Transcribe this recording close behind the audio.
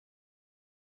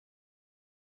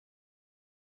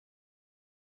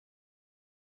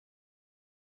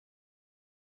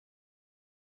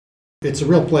It's a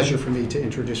real pleasure for me to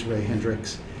introduce Raye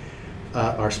Hendrix,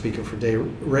 our speaker for today.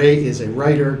 Raye is a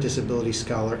writer, disability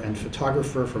scholar, and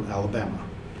photographer from Alabama.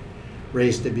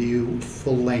 Raye's debut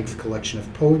full-length collection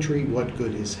of poetry, What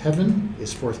Good Is Heaven,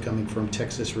 is forthcoming from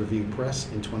Texas Review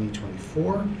Press in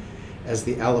 2024 as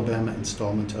the Alabama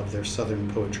installment of their Southern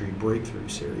Poetry Breakthrough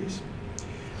series.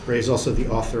 Raye is also the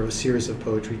author of a series of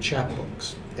poetry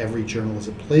chapbooks, Every Journal is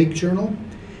a Plague Journal,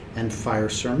 and Fire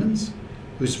Sermons,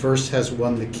 whose verse has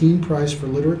won the Keene Prize for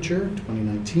Literature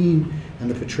 2019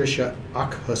 and the Patricia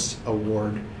Okhus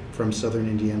Award from Southern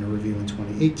Indiana Review in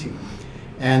 2018.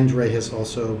 And Raye has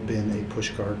also been a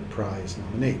Pushcart Prize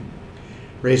nominee.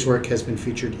 Raye's work has been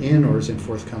featured in or is in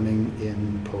forthcoming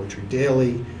in Poetry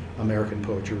Daily, American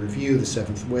Poetry Review, The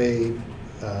Seventh Wave,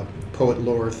 Poet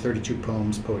Lore, 32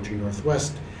 Poems, Poetry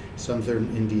Northwest,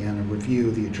 Southern Indiana Review,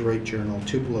 The Adroit Journal,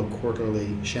 Tupelo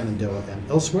Quarterly, Shenandoah, and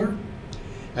elsewhere.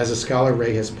 As a scholar,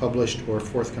 Raye has published or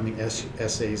forthcoming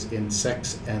essays in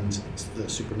Sex and the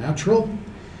Supernatural,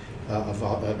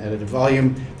 an edited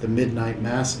volume, the Midnight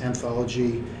Mass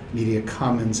Anthology, Media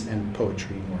Commons, and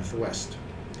Poetry Northwest.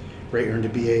 Raye earned a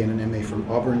BA and an MA from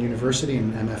Auburn University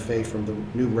and an MFA from the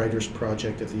New Writers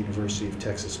Project at the University of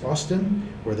Texas, Austin,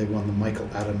 where they won the Michael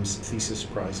Adams Thesis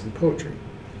Prize in Poetry.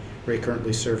 Raye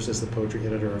currently serves as the poetry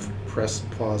editor of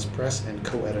Pause Press and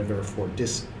co-editor for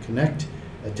Disconnect,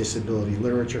 a disability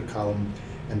literature column,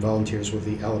 and volunteers with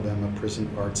the Alabama Prison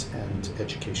Arts and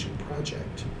Education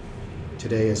Project.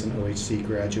 Today, as an OHC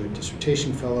graduate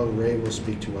dissertation fellow, Raye will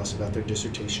speak to us about their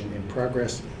dissertation in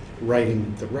progress,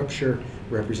 Writing the Rupture,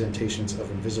 Representations of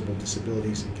Invisible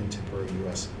Disabilities in Contemporary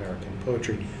U.S. American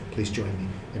Poetry. Please join me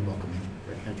in welcoming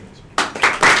Raye Hendrix.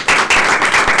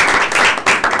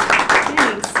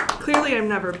 Thanks. Clearly, I'm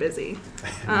never busy.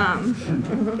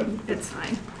 It's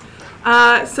fine.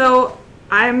 So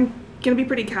I'm going to be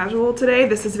pretty casual today.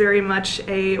 This is very much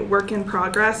a work in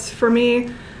progress for me.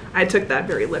 I took that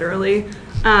very literally.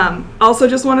 Also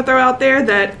just want to throw out there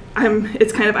that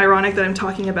it's kind of ironic that I'm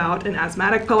talking about an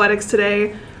asthmatic poetics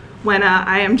today when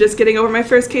I am just getting over my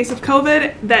first case of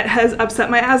COVID that has upset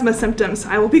my asthma symptoms.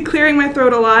 I will be clearing my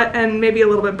throat a lot and maybe a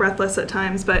little bit breathless at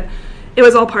times, but it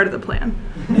was all part of the plan.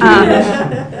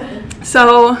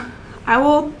 So I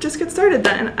will just get started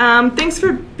then. Thanks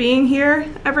for being here,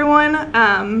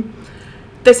 everyone.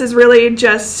 This is really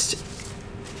just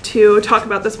to talk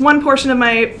about this one portion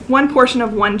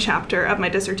of one chapter of my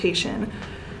dissertation.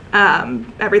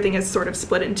 Everything is sort of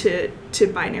split into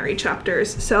binary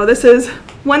chapters. So this is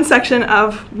one section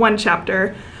of one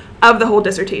chapter of the whole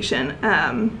dissertation.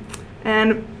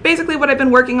 And basically what I've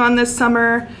been working on this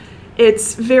summer,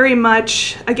 it's very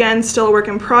much, again, still a work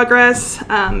in progress.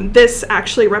 This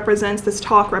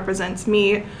talk represents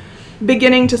me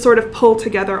beginning to sort of pull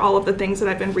together all of the things that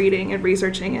I've been reading and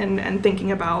researching and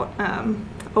thinking about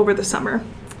over the summer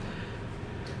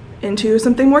into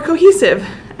something more cohesive,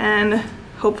 and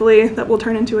hopefully that will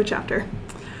turn into a chapter.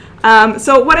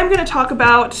 So what I'm going to talk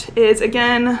about is,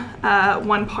 again,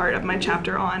 one part of my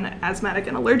chapter on asthmatic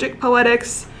and allergic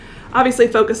poetics, obviously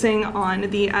focusing on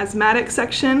the asthmatic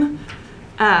section.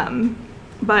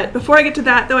 But before I get to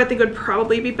that, though, I think it would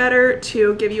probably be better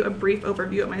to give you a brief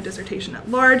overview of my dissertation at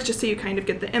large, just so you kind of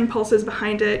get the impulses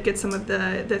behind it, get some of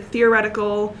the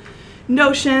theoretical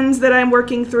notions that I'm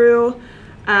working through.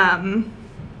 So I'm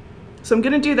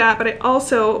going to do that, but I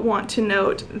also want to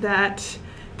note that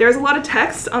there's a lot of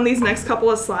text on these next couple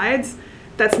of slides.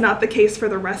 That's not the case for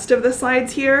the rest of the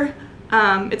slides here.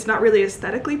 It's not really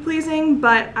aesthetically pleasing,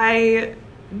 but I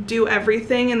do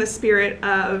everything in the spirit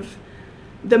of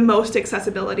the most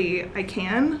accessibility I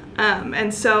can.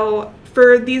 And so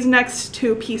for these next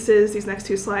two pieces, these next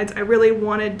two slides, I really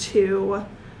wanted to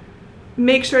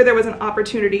make sure there was an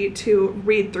opportunity to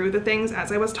read through the things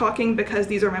as I was talking, because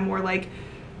these are my more like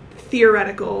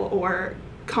theoretical or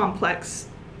complex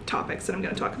topics that I'm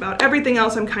going to talk about. Everything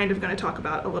else I'm kind of going to talk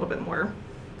about a little bit more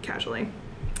casually.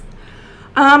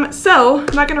 So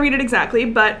I'm not going to read it exactly,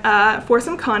 but for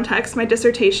some context, my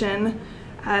dissertation,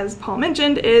 as Paul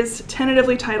mentioned, is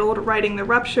tentatively titled Writing the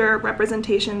Rupture,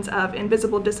 Representations of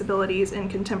Invisible Disabilities in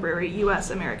Contemporary U.S.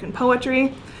 American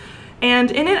Poetry.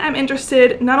 And in it, I'm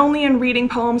interested not only in reading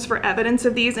poems for evidence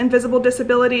of these invisible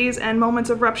disabilities and moments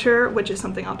of rupture, which is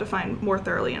something I'll define more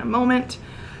thoroughly in a moment,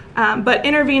 but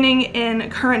intervening in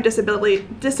current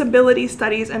disability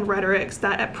studies and rhetorics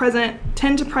that at present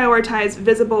tend to prioritize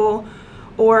visible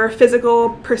or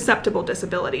physical perceptible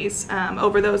disabilities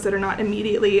over those that are not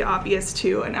immediately obvious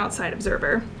to an outside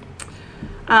observer.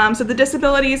 So the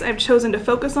disabilities I've chosen to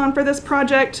focus on for this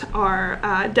project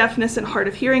are deafness and hard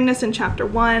of hearingness in chapter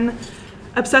 1,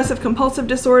 obsessive compulsive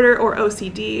disorder, or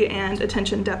OCD, and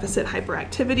attention deficit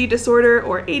hyperactivity disorder,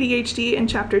 or ADHD, in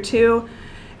Chapter 2,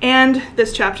 and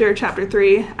this chapter, Chapter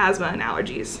 3, asthma and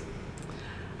allergies.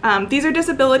 These are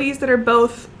disabilities that are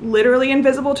both literally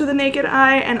invisible to the naked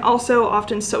eye and also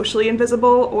often socially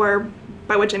invisible, or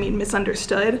by which I mean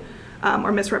misunderstood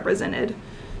or misrepresented.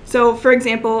 So, for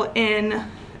example, in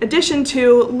addition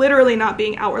to literally not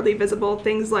being outwardly visible,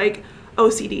 things like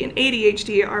OCD and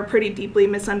ADHD are pretty deeply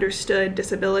misunderstood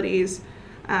disabilities,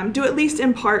 due at least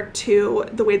in part to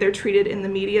the way they're treated in the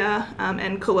media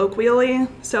and colloquially.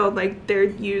 So, like, they're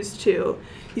used to,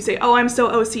 you say, oh, I'm so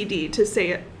OCD, to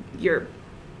say you're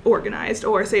organized,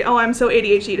 or say, oh, I'm so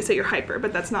ADHD, to say you're hyper,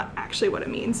 but that's not actually what it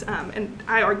means, and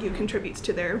I argue contributes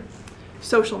to their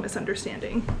social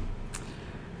misunderstanding.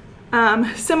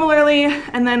 Similarly,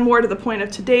 and then more to the point of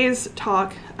today's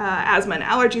talk, asthma and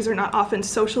allergies are not often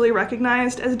socially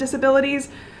recognized as disabilities,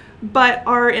 but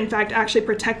are in fact actually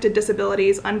protected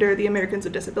disabilities under the Americans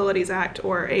with Disabilities Act,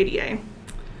 or ADA.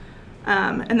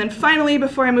 And then finally,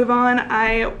 before I move on,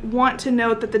 I want to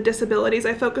note that the disabilities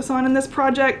I focus on in this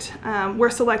project were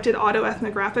selected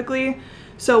autoethnographically,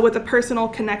 so with a personal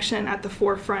connection at the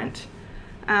forefront.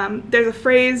 There's a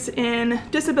phrase in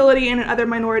disability and in other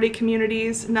minority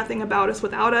communities, nothing about us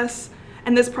without us,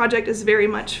 and this project is very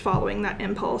much following that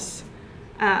impulse.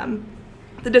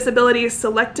 The disabilities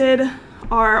selected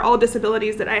are all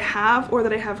disabilities that I have or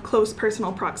that I have close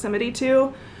personal proximity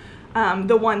to.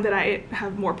 The one that I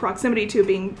have more proximity to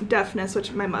being deafness,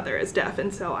 which my mother is deaf,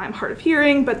 and so I'm hard of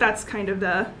hearing, but that's kind of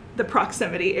the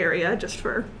proximity area, just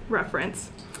for reference.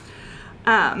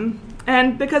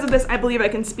 And because of this, I believe I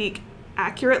can speak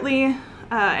accurately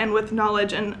and with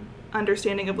knowledge and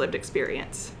understanding of lived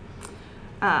experience.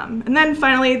 And then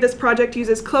finally, this project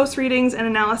uses close readings and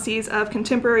analyses of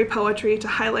contemporary poetry to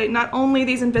highlight not only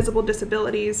these invisible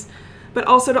disabilities, but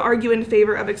also to argue in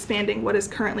favor of expanding what is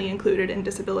currently included in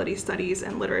disability studies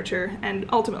and literature, and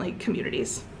ultimately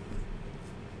communities.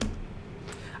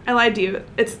 I lied to you.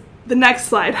 The next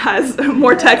slide has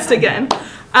more text again.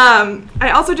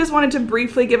 I also just wanted to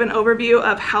briefly give an overview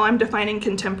of how I'm defining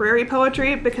contemporary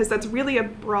poetry, because that's really a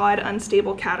broad,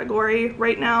 unstable category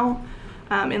right now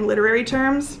in literary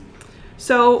terms.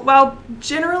 So while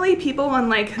generally people on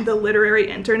like the literary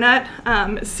internet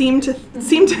seem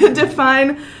to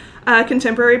define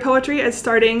contemporary poetry as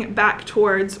starting back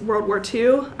towards World War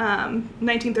II,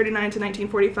 1939 to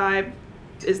 1945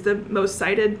 is the most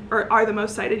cited, or are the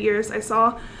most cited years I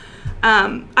saw.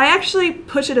 I actually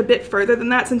push it a bit further than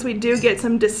that, since we do get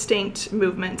some distinct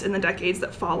movement in the decades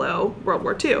that follow World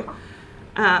War II,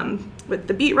 with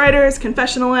the beat writers,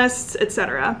 confessionalists,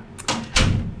 etc.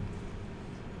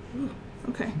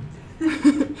 Okay.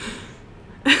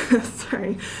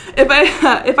 Sorry. If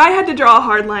I had to draw a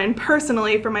hard line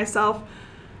personally for myself,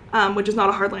 which is not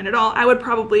a hard line at all, I would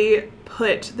probably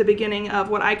put the beginning of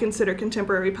what I consider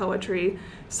contemporary poetry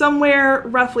somewhere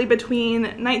roughly between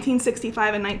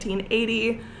 1965 and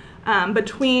 1980,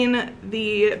 between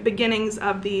the beginnings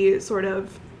of the sort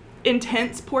of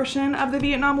intense portion of the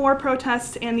Vietnam War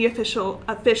protests and the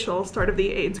official start of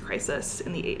the AIDS crisis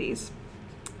in the 80s.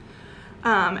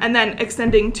 And then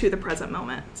extending to the present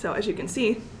moment. So as you can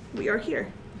see, we are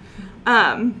here.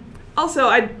 Also,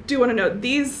 I do want to note,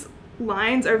 these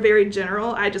lines are very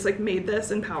general. I just made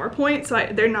this in PowerPoint, so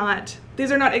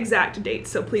these are not exact dates,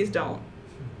 so please don't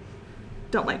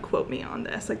quote me on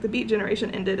this. The Beat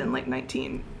generation ended in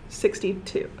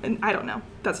 1962, and I don't know.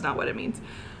 That's not what it means.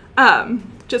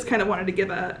 Just kind of wanted to give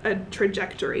a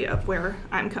trajectory of where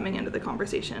I'm coming into the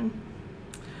conversation.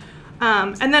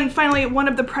 And then finally, one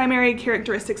of the primary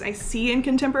characteristics I see in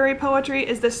contemporary poetry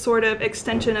is this sort of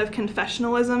extension of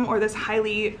confessionalism, or this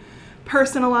highly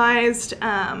personalized,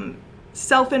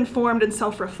 self-informed and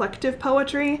self-reflective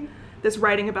poetry, this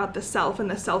writing about the self and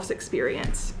the self's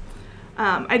experience.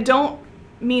 I don't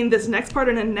mean this next part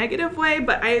in a negative way,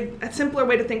 but a simpler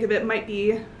way to think of it might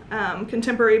be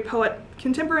contemporary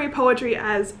poetry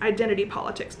as identity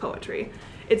politics poetry.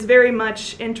 It's very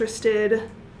much interested,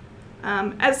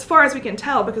 as far as we can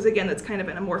tell, because again, that's kind of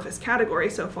an amorphous category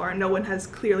so far. No one has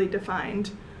clearly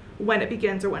defined when it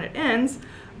begins or when it ends,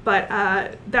 but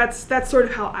that's sort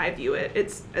of how I view it.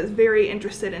 It's very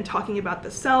interested in talking about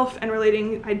the self and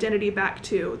relating identity back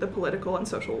to the political and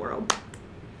social world.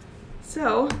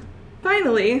 So,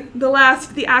 finally,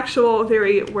 the actual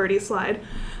very wordy slide.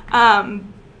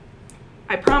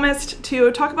 I promised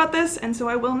to talk about this, and so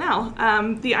I will now.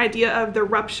 The idea of the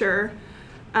rupture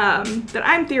that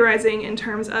I'm theorizing in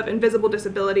terms of invisible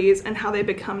disabilities and how they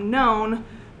become known,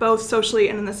 both socially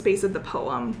and in the space of the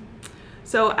poem.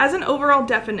 So as an overall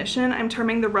definition, I'm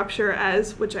terming the rupture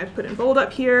as, which I've put in bold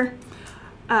up here,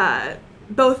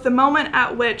 both the moment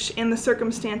at which and the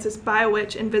circumstances by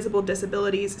which invisible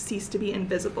disabilities cease to be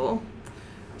invisible.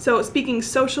 So speaking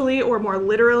socially or more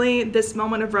literally, this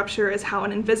moment of rupture is how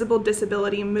an invisible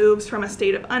disability moves from a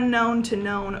state of unknown to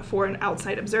known for an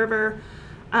outside observer,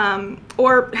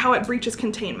 or how it breaches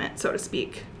containment, so to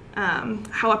speak,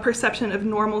 how a perception of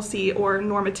normalcy or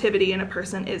normativity in a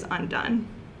person is undone.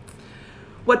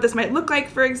 What this might look like,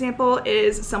 for example,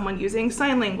 is someone using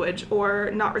sign language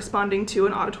or not responding to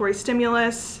an auditory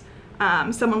stimulus,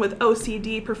 someone with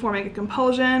OCD performing a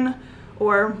compulsion,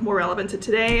 or more relevant to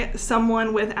today,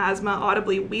 someone with asthma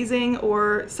audibly wheezing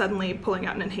or suddenly pulling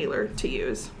out an inhaler to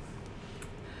use.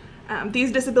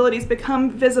 These disabilities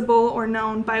become visible or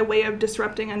known by way of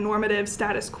disrupting a normative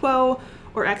status quo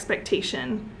or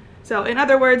expectation. So in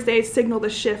other words, they signal the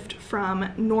shift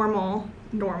from normal,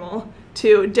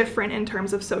 to different in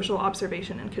terms of social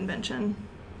observation and convention.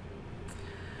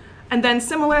 And then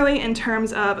similarly, in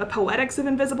terms of a poetics of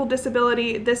invisible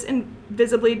disability, this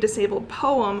invisibly disabled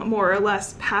poem more or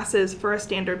less passes for a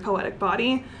standard poetic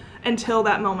body until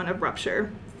that moment of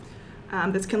rupture.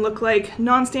 This can look like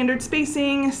non-standard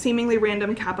spacing, seemingly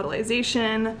random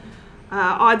capitalization,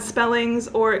 odd spellings,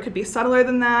 or it could be subtler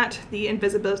than that, the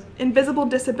invisible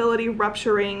disability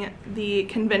rupturing the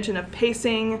convention of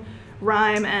pacing,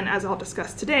 rhyme, and as I'll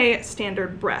discuss today,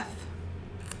 standard breath.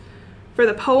 For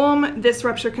the poem, this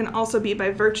rupture can also be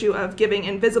by virtue of giving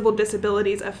invisible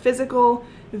disabilities a physical,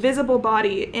 visible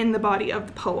body in the body of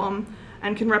the poem,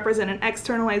 and can represent an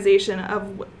externalization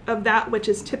of that which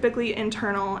is typically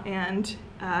internal and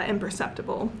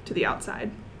imperceptible to the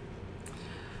outside.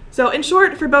 So in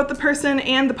short, for both the person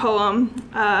and the poem,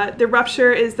 the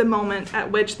rupture is the moment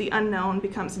at which the unknown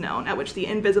becomes known, at which the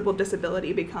invisible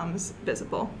disability becomes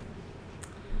visible.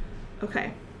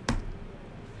 Okay.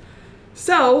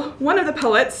 So one of the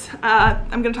poets,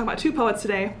 I'm going to talk about two poets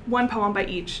today, one poem by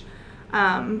each,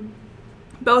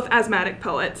 both asthmatic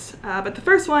poets, but the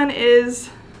first one is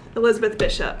Elizabeth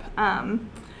Bishop.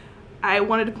 I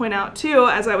wanted to point out too,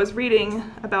 as I was reading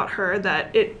about her,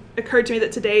 that it occurred to me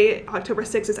that today, October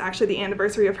 6th, is actually the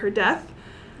anniversary of her death.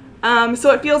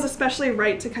 So it feels especially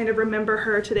right to kind of remember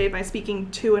her today by speaking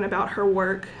to and about her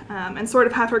work, and sort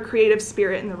of have her creative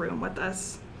spirit in the room with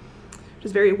us. Which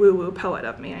is very woo-woo poet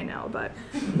of me, I know, but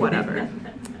whatever.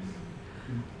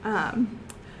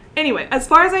 Anyway, as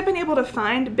far as I've been able to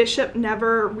find, Bishop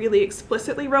never really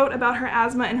explicitly wrote about her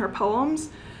asthma in her poems,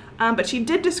 but she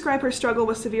did describe her struggle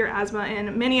with severe asthma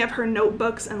in many of her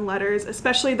notebooks and letters,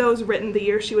 especially those written the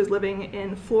year she was living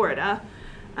in Florida,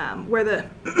 where the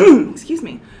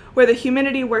where the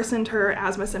humidity worsened her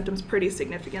asthma symptoms pretty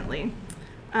significantly.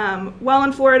 While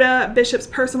in Florida, Bishop's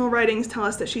personal writings tell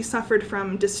us that she suffered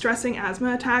from distressing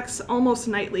asthma attacks almost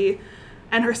nightly,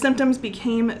 and her symptoms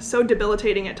became so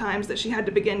debilitating at times that she had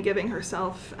to begin giving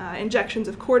herself injections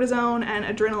of cortisone and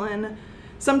adrenaline,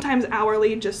 sometimes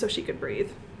hourly, just so she could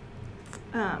breathe.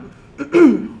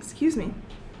 Excuse me.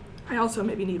 I also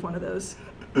maybe need one of those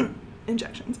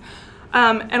injections.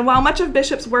 And while much of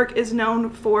Bishop's work is known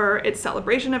for its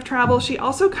celebration of travel, she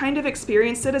also kind of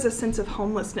experienced it as a sense of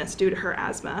homelessness due to her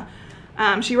asthma.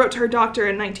 She wrote to her doctor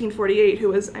in 1948, who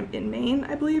was in Maine,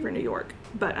 I believe, or New York,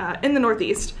 but in the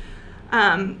Northeast,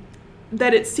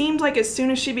 that it seemed like as soon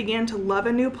as she began to love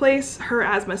a new place, her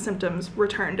asthma symptoms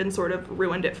returned and sort of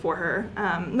ruined it for her.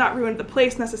 Not ruined the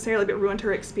place necessarily, but ruined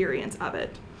her experience of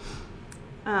it.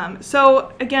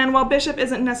 So again, while Bishop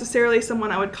isn't necessarily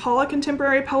someone I would call a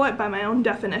contemporary poet by my own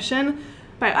definition,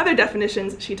 by other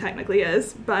definitions she technically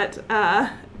is, but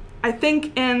I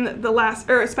think in the last,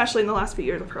 or especially in the last few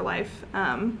years of her life,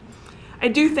 I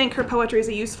do think her poetry is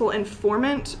a useful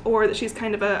informant, or that she's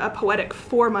kind of a poetic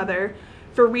foremother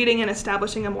for reading and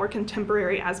establishing a more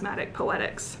contemporary asthmatic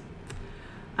poetics.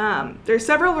 There's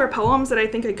several of her poems that I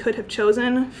think I could have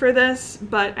chosen for this,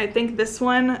 but I think this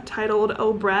one, titled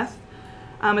 "O Breath,"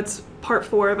 it's part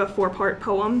 4 of a 4-part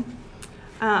poem.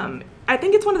 I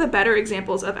think it's one of the better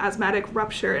examples of asthmatic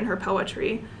rupture in her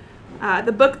poetry.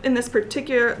 The book this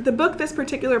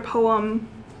particular poem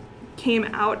came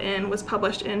out in was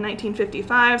published in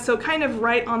 1955, so kind of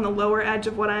right on the lower edge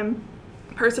of what I'm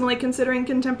personally considering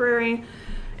contemporary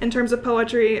in terms of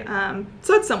poetry,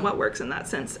 so it somewhat works in that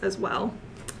sense as well.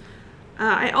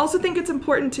 I also think it's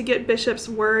important to get Bishop's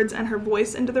words and her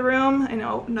voice into the room. I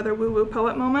know, another woo-woo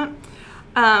poet moment.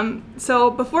 So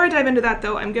before I dive into that,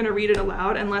 though, I'm going to read it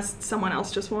aloud unless someone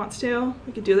else just wants to.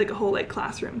 We could do like a whole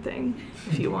classroom thing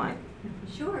if you want.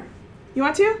 Sure. You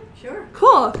want to? Sure.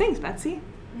 Cool. Thanks, Betsy.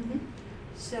 Mm-hmm.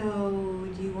 So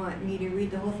do you want me to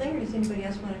read the whole thing, or does anybody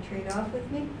else want to trade off with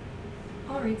me?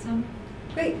 I'll read some.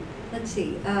 Great. Let's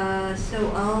see.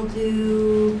 So I'll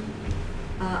do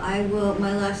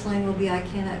My last line will be, I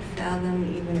cannot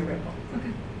fathom even a ripple.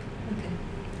 Okay. Okay.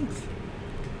 Thanks.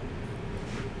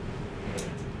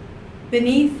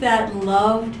 Beneath that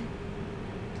loved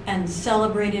and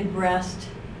celebrated breast,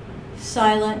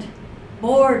 silent,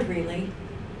 bored really,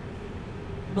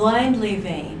 blindly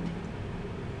veined,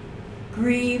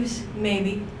 grieves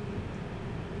maybe,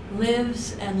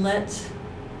 lives and lets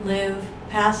live,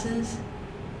 passes,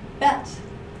 bets,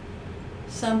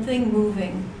 something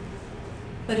moving,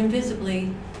 but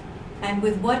invisibly, and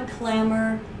with what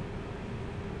clamor,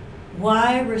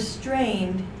 why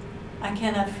restrained, I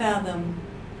cannot fathom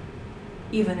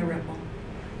even a ripple.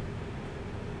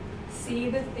 See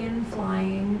the thin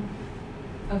flying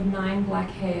of 9 black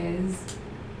hairs,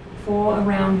 4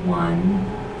 around one,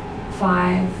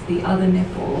 5 the other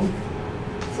nipple,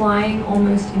 flying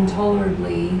almost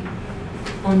intolerably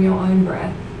on your own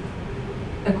breath.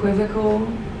 Equivocal,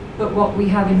 but what we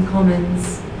have in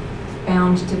common's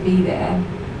bound to be there.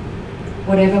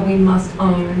 Whatever we must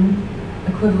own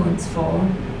equivalence for,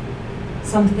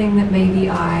 something that maybe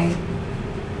I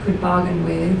could bargain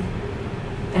with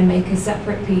and make a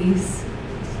separate piece,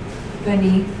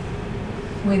 beneath,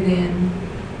 within,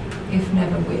 if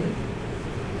never with.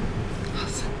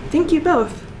 Awesome. Thank you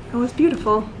both. That was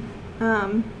beautiful.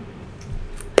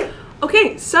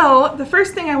 Okay, so the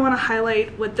first thing I want to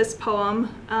highlight with this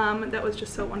poem that was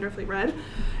just so wonderfully read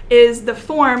is the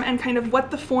form and kind of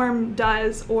what the form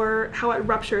does or how it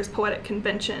ruptures poetic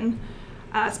convention.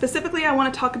 Specifically, I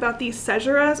want to talk about these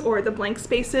caesuras, or the blank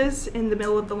spaces in the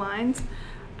middle of the lines,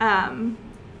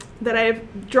 that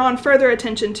I've drawn further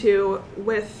attention to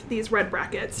with these red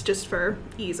brackets, just for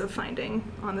ease of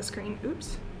finding on the screen.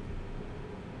 Oops.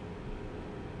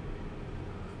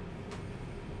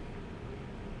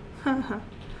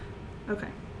 Okay.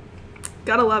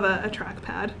 Gotta love a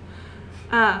trackpad.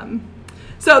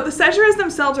 So the caesuras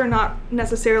themselves are not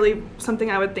necessarily something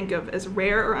I would think of as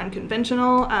rare or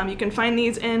unconventional. You can find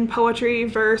these in poetry,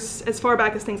 verse, as far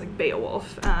back as things like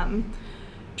Beowulf.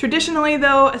 Traditionally,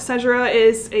 though, a caesura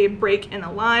is a break in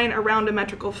a line around a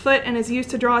metrical foot and is used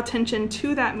to draw attention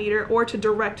to that meter or to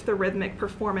direct the rhythmic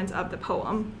performance of the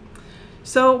poem.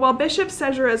 So while Bishop's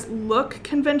caesuras look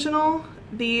conventional,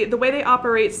 the way they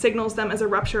operate signals them as a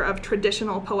rupture of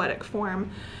traditional poetic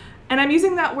form. And I'm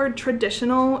using that word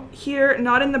traditional here,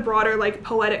 not in the broader like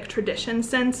poetic tradition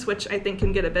sense, which I think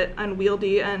can get a bit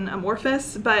unwieldy and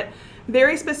amorphous, but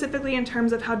very specifically in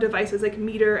terms of how devices like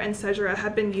meter and caesura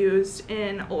have been used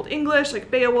in Old English, like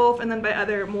Beowulf, and then by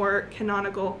other more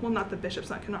canonical, well, not that Bishop's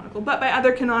not canonical, but by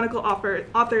other canonical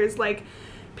authors like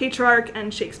Petrarch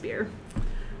and Shakespeare.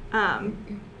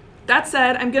 That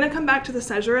said, I'm going to come back to the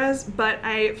caesuras, but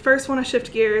I first want to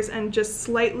shift gears and just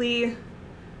slightly,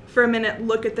 for a minute,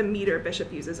 look at the meter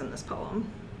Bishop uses in this poem,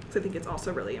 because I think it's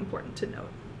also really important to note.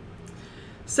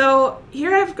 So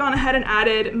here I've gone ahead and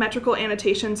added metrical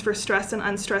annotations for stressed and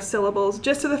unstressed syllables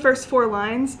just to the first 4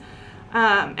 lines.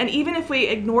 And even if we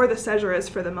ignore the caesuras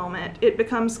for the moment, it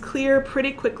becomes clear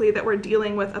pretty quickly that we're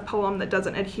dealing with a poem that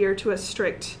doesn't adhere to a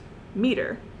strict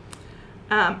meter.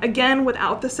 Again,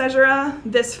 without the caesura,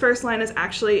 this first line is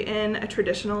actually in a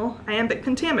traditional iambic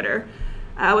pentameter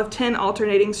with 10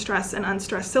 alternating stressed and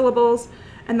unstressed syllables,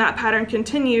 and that pattern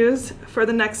continues for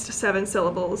the next 7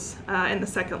 syllables in the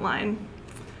second line.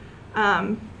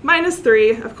 Minus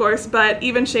 3, of course, but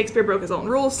even Shakespeare broke his own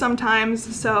rules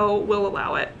sometimes, so we'll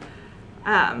allow it.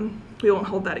 We won't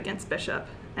hold that against Bishop,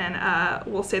 and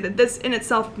we'll say that this in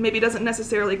itself maybe doesn't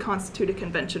necessarily constitute a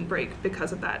convention break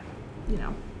because of that,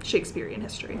 Shakespearean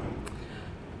history.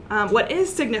 What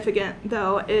is significant,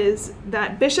 though, is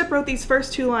that Bishop wrote these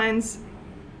first 2 lines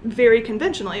very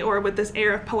conventionally, or with this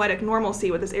air of poetic normalcy,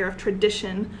 with this air of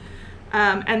tradition,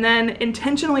 and then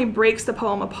intentionally breaks the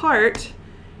poem apart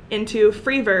into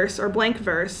free verse or blank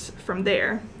verse from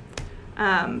there.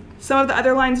 Some of the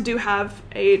other lines do have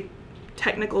a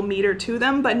technical meter to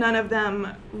them, but none of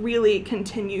them really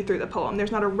continue through the poem.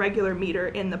 There's not a regular meter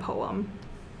in the poem.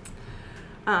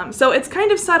 So it's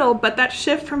kind of subtle, but that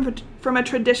shift from a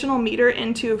traditional meter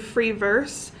into free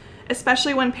verse,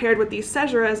 especially when paired with these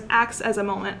caesuras, acts as a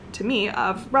moment, to me,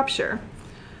 of rupture.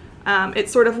 It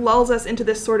sort of lulls us into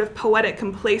this sort of poetic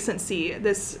complacency,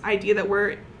 this idea that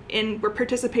we're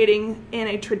participating in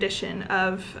a tradition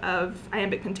of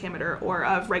iambic pentameter or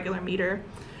of regular meter,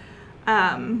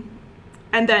 and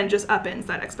then just upends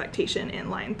that expectation in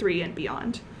line 3 and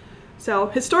beyond. So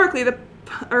holistically,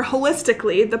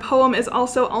 the poem is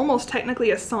also almost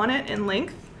technically a sonnet in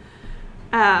length,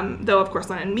 though of course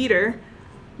not in meter,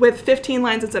 with 15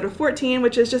 lines instead of 14,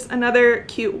 which is just another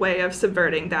cute way of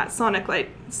subverting that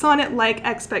sonnet-like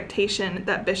expectation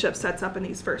that Bishop sets up in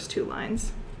these first 2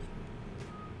 lines.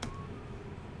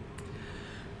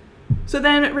 So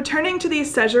then returning to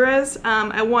these caesuras,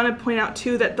 I want to point out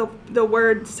too that the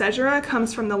word caesura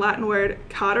comes from the Latin word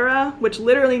caedere, which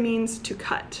literally means to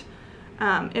cut.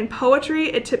 In poetry,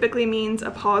 it typically means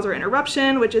a pause or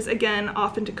interruption, which is again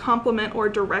often to complement or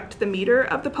direct the meter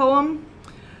of the poem.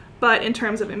 But in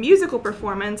terms of a musical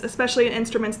performance, especially in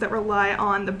instruments that rely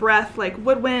on the breath like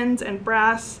woodwinds and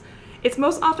brass, it's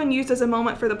most often used as a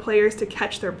moment for the players to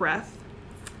catch their breath.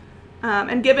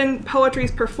 And given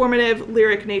poetry's performative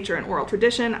lyric nature and oral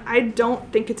tradition, I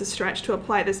don't think it's a stretch to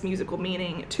apply this musical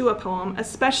meaning to a poem,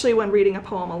 especially when reading a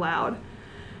poem aloud.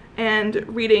 And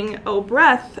reading O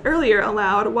Breath earlier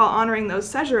aloud while honoring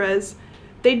those caesuras,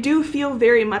 they do feel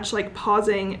very much like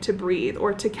pausing to breathe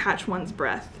or to catch one's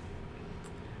breath.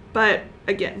 But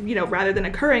again, rather than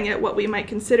occurring at what we might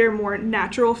consider more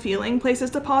natural feeling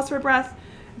places to pause for breath,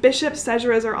 Bishop's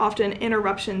caesuras are often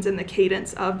interruptions in the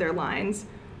cadence of their lines,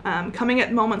 coming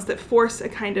at moments that force a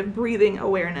kind of breathing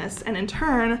awareness and in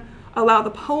turn allow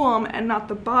the poem and not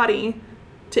the body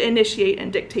to initiate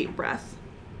and dictate breath.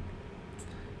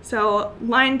 So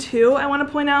line 2, I want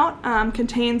to point out,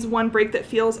 contains one break that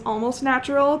feels almost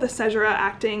natural, the caesura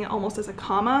acting almost as a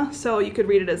comma. So you could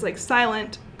read it as like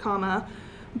silent, comma,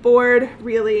 bored,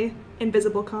 really,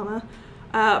 invisible, comma,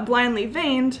 blindly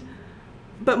veined,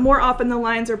 but more often the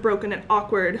lines are broken at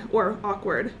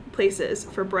awkward places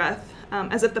for breath,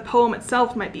 as if the poem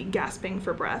itself might be gasping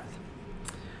for breath.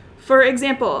 For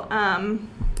example, I'm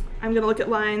going to look at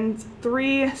lines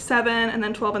 3, 7, and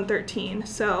then 12 and 13.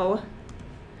 So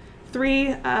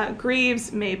 3,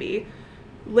 grieves, maybe,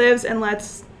 lives and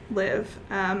lets live.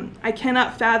 I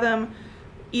cannot fathom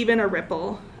even a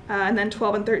ripple. And then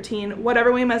 12 and 13,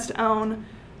 whatever we must own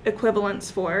equivalents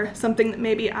for, something that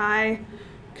maybe I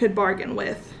could bargain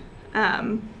with.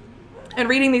 And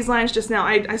reading these lines just now,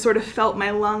 I sort of felt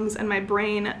my lungs and my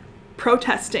brain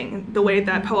protesting the way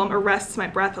that poem arrests my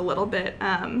breath a little bit,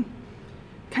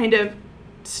 kind of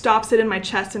stops it in my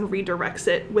chest and redirects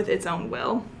it with its own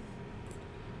will.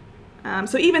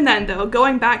 So even then, though,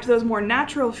 going back to those more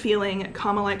natural feeling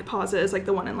comma-like pauses like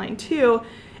the one in line 2,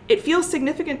 it feels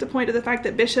significant to point to the fact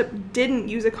that Bishop didn't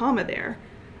use a comma there.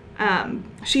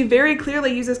 She very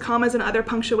clearly uses commas and other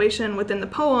punctuation within the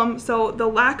poem, so the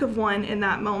lack of one in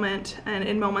that moment and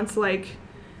in moments like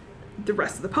the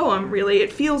rest of the poem, really,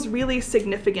 it feels really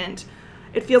significant.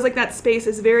 It feels like that space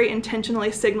is very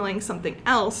intentionally signaling something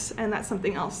else, and that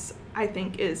something else, I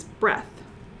think, is breath.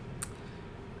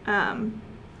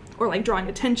 Or like drawing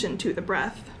attention to the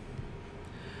breath.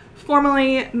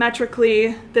 Formally,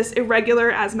 metrically, this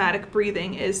irregular asthmatic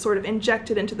breathing is sort of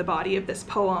injected into the body of this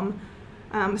poem,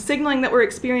 signaling that we're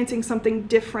experiencing something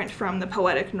different from the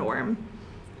poetic norm,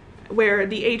 where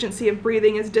the agency of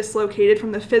breathing is dislocated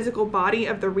from the physical body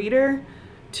of the reader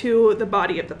to the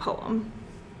body of the poem.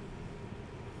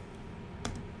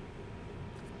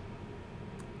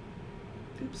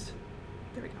 Oops,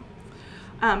 there we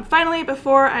go. Finally,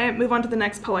 before I move on to the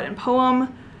next poet and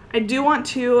poem, I do want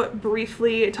to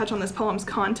briefly touch on this poem's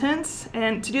contents,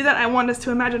 and to do that I want us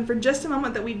to imagine for just a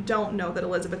moment that we don't know that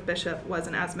Elizabeth Bishop was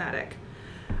an asthmatic.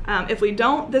 If we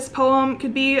don't, this poem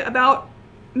could be about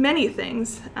many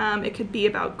things. It could be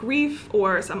about grief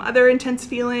or some other intense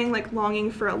feeling like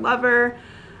longing for a lover.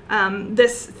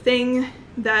 This thing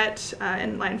that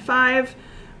in line 5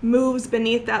 moves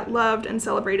beneath that loved and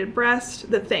celebrated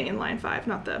breast, the thing in line 5,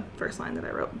 not the first line that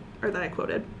I wrote or that I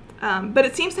quoted. But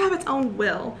it seems to have its own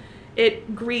will.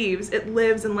 It grieves, it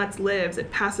lives and lets lives,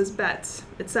 it passes bets,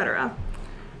 etc.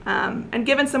 And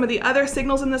given some of the other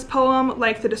signals in this poem,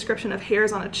 like the description of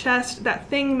hairs on a chest, that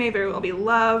thing may very well be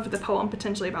love, the poem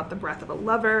potentially about the breath of a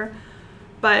lover.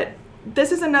 But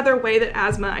this is another way that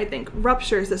asthma, I think,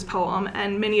 ruptures this poem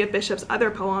and many of Bishop's other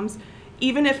poems,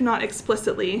 even if not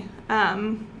explicitly.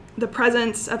 The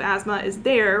presence of asthma is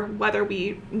there, whether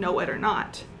we know it or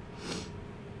not.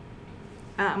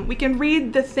 We can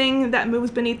read the thing that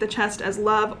moves beneath the chest as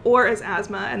love or as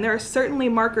asthma, and there are certainly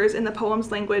markers in the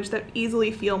poem's language that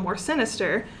easily feel more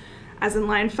sinister, as in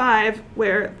line 5,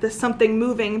 where the something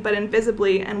moving but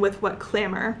invisibly and with what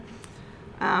clamor.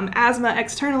 Asthma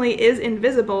externally is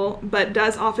invisible, but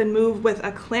does often move with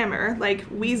a clamor, like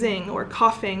wheezing or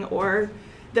coughing or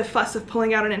the fuss of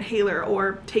pulling out an inhaler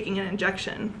or taking an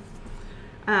injection.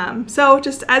 So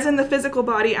just as in the physical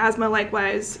body, asthma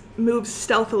likewise moves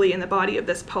stealthily in the body of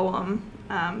this poem,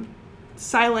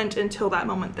 silent until that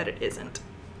moment that it isn't.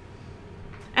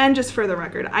 And just for the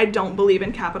record, I don't believe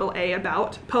in capital A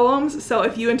about poems, so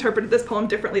if you interpreted this poem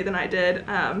differently than I did,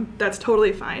 that's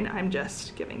totally fine. I'm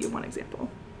just giving you one example.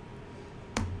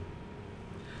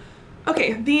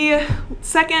 Okay, the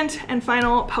second and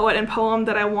final poet and poem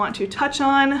that I want to touch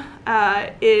on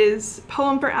is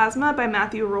Poem for Asthma by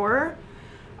Matthew Rohrer.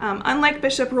 Unlike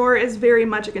Bishop, Rohrer is very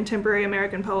much a contemporary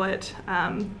American poet,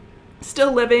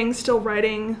 still living, still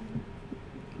writing,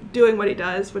 doing what he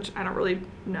does, which I don't really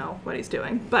know what he's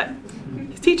doing, but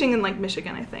he's teaching in like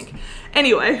Michigan, I think.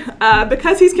 Anyway,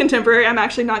 because he's contemporary, I'm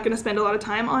actually not going to spend a lot of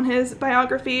time on his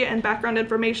biography and background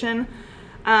information,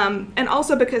 and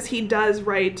also because he does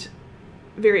write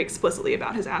very explicitly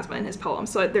about his asthma in his poem,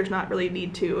 so there's not really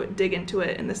need to dig into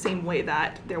it in the same way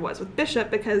that there was with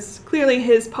Bishop, because clearly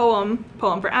his poem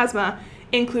for Asthma,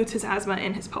 includes his asthma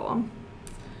in his poem.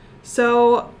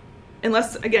 So,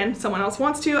 unless, again, someone else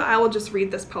wants to, I will just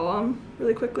read this poem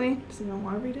really quickly. Does anyone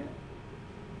want to read it?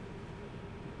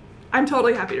 I'm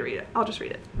totally happy to read it. I'll just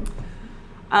read it.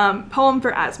 Poem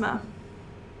for Asthma.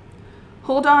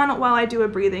 Hold on while I do a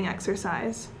breathing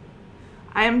exercise.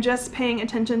 I am just paying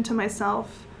attention to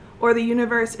myself, or the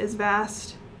universe is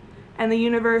vast, and the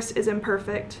universe is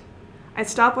imperfect. I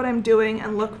stop what I'm doing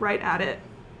and look right at it.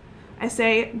 I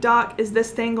say, Doc, is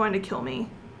this thing going to kill me?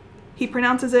 He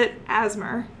pronounces it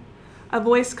asthma. A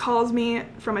voice calls me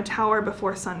from a tower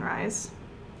before sunrise.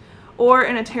 Or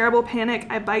in a terrible panic,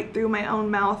 I bite through my own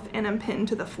mouth and am pinned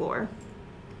to the floor.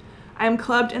 I am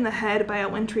clubbed in the head by a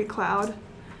wintry cloud,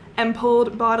 and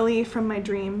pulled bodily from my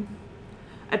dream.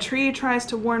 A tree tries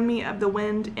to warn me of the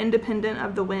wind, independent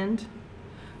of the wind.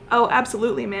 Oh,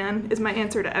 absolutely, man, is my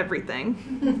answer to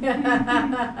everything.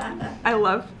 I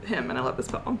love him, and I love this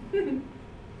poem.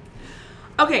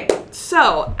 Okay,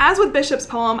 so, as with Bishop's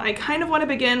poem, I kind of want to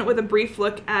begin with a brief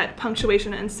look at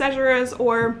punctuation and caesuras,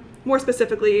 or more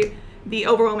specifically, the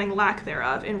overwhelming lack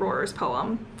thereof in Rohrer's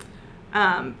poem.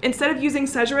 Instead of using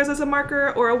caesuras as a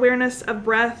marker or awareness of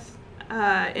breath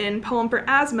in Poem for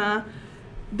Asthma,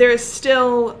 there is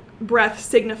still breath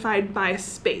signified by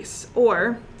space,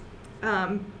 or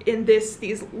in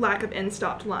these lack of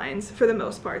end-stopped lines, for the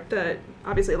most part.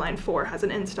 Obviously line 4 has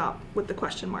an end stop with the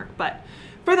question mark, but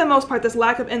for the most part, this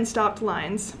lack of end-stopped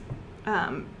lines,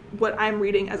 what I'm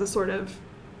reading as a sort of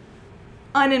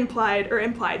unimplied or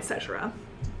implied caesura.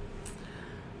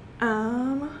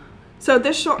 So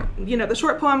this short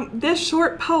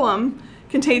poem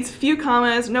contains few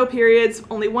commas, no periods,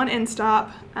 only one end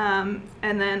stop, and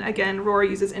then again, Rohrer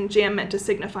uses enjambment to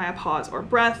signify a pause or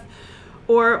breath,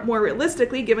 or more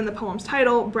realistically, given the poem's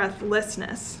title,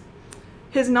 breathlessness.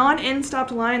 His non-end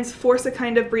stopped lines force a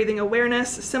kind of breathing awareness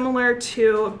similar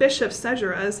to Bishop's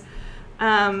caesuras,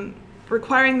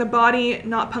 requiring the body,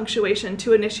 not punctuation,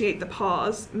 to initiate the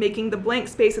pause, making the blank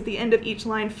space at the end of each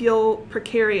line feel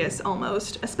precarious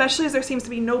almost, especially as there seems to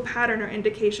be no pattern or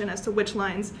indication as to which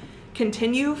lines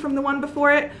continue from the one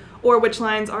before it, or which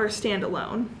lines are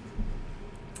standalone.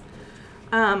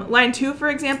 Line 2, for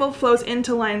example, flows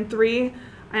into line 3.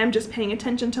 I am just paying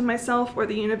attention to myself, or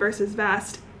the universe is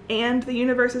vast and the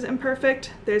universe is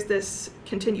imperfect. There's this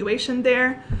continuation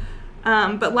there.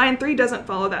 But line 3 doesn't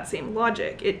follow that same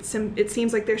logic. It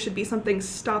seems like there should be something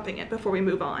stopping it before we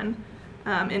move on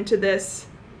into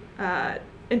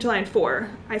line 4.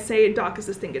 I say, Doc, is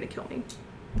this thing going to kill me?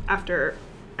 After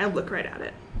I look right at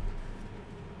it.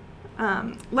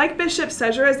 Like Bishop's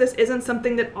caesuras, this isn't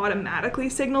something that automatically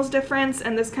signals difference,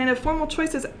 and this kind of formal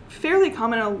choice is fairly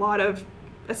common in a lot of,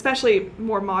 especially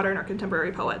more modern or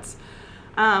contemporary poets.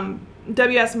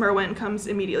 W.S. Merwin comes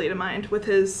immediately to mind with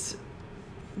his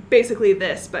basically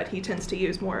this, but he tends to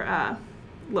use more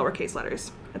lowercase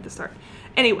letters at the start.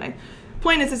 Anyway,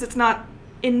 point is it's not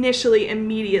initially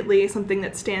immediately something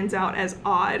that stands out as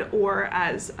odd or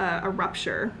as a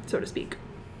rupture, so to speak.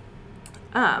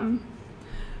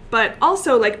 But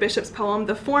also, like Bishop's poem,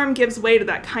 the form gives way to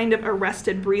that kind of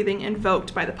arrested breathing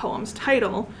invoked by the poem's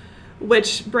title,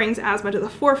 which brings asthma to the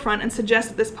forefront and suggests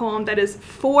that this poem that is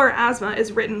for asthma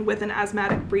is written with an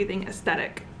asthmatic breathing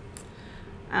aesthetic.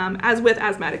 As with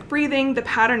asthmatic breathing, the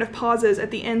pattern of pauses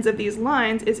at the ends of these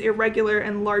lines is irregular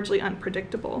and largely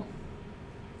unpredictable.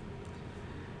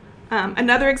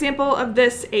 Another example of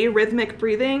this arrhythmic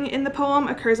breathing in the poem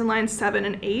occurs in lines 7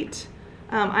 and 8.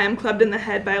 I am clubbed in the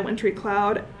head by a wintry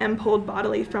cloud, am pulled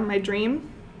bodily from my dream.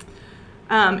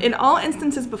 In all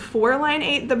instances before line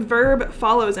 8, the verb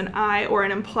follows an I or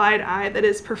an implied I that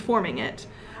is performing it.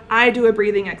 I do a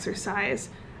breathing exercise.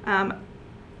 I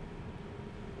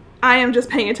am just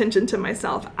paying attention to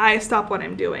myself. I stop what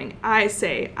I'm doing. I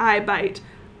say, I bite.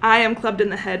 I am clubbed in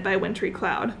the head by a wintry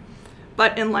cloud.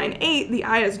 But in line 8, the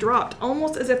I is dropped,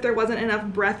 almost as if there wasn't enough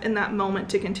breath in that moment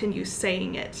to continue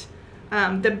saying it.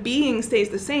 The being stays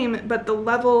the same, but the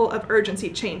level of urgency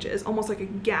changes, almost like a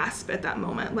gasp at that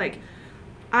moment. Like,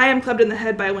 I am clubbed in the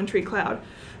head by a wintry cloud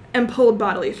and pulled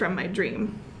bodily from my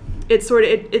dream.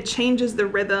 it changes the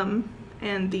rhythm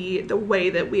and the way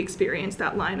that we experience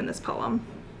that line in this poem.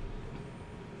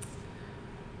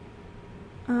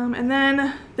 And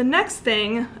then the next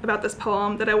thing about this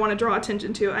poem that I want to draw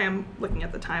attention to, I am looking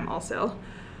at the time also,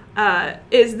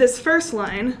 is this first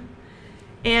line,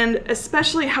 and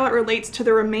especially how it relates to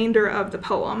the remainder of the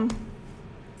poem.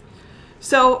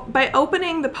 So by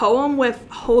opening the poem with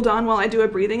 "Hold on while I do a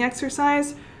breathing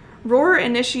exercise," Rohrer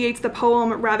initiates the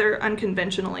poem rather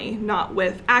unconventionally, not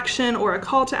with action or a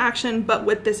call to action, but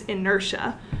with this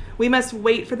inertia. We must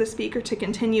wait for the speaker to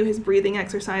continue his breathing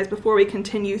exercise before we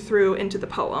continue through into the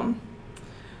poem.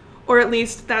 Or at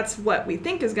least that's what we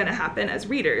think is going to happen as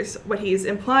readers, what he's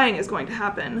implying is going to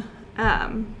happen.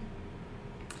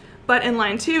 But in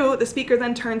line 2, the speaker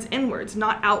then turns inwards,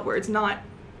 not outwards, not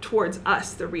towards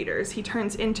us, the readers. He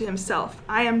turns into himself.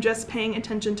 I am just paying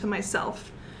attention to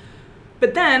myself.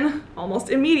 But then,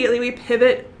 almost immediately, we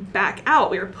pivot back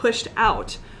out. We are pushed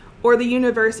out. Or the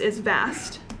universe is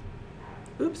vast.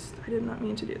 Oops, I did not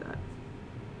mean to do that.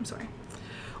 I'm sorry.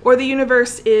 Or the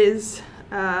universe is,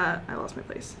 I lost my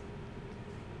place.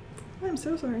 I'm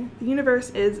so sorry. The universe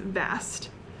is vast.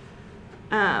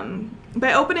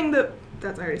 By opening I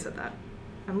already said that.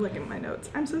 I'm looking at my notes.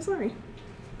 I'm so sorry.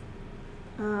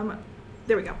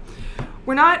 There we go.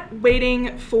 We're not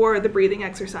waiting for the breathing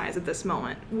exercise at this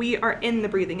moment. We are in the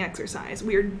breathing exercise.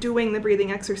 We are doing the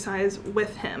breathing exercise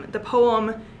with him. The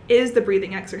poem is the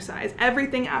breathing exercise.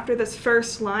 Everything after this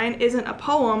first line isn't a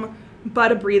poem,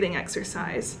 but a breathing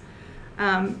exercise.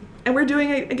 And we're doing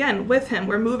it, again, with him.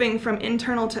 We're moving from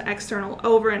internal to external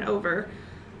over and over.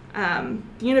 The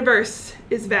universe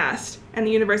is vast, and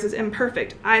the universe is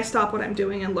imperfect. I stop what I'm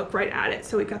doing and look right at it.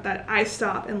 So we've got that I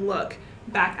stop and look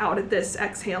back out at this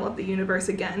exhale of the universe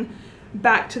again,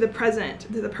 back to the present,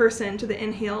 to the person, to the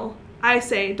inhale. I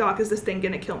say, Doc, is this thing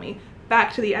going to kill me?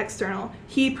 Back to the external.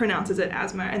 He pronounces it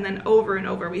asthma, and then over and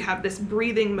over we have this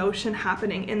breathing motion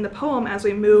happening in the poem as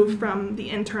we move from the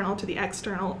internal to the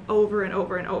external over and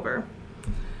over and over.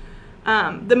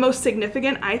 The most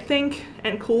significant, I think,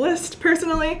 and coolest,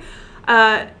 personally,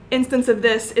 instance of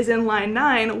this is in line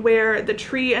 9, where the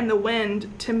tree and the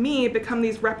wind, to me, become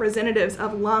these representatives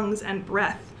of lungs and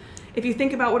breath. If you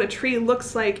think about what a tree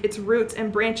looks like, its roots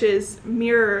and branches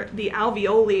mirror the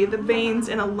alveoli, the veins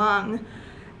in a lung.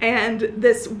 And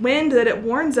this wind that it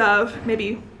warns of,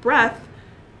 maybe breath,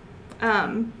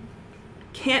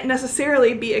 can't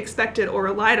necessarily be expected or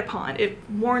relied upon. It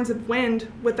warns of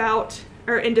wind without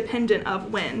or independent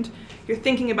of wind. You're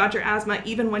thinking about your asthma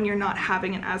even when you're not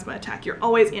having an asthma attack. You're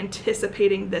always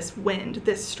anticipating this wind,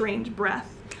 this strange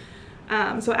breath.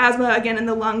 So asthma, again, in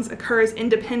the lungs occurs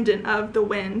independent of the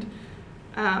wind,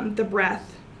 the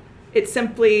breath.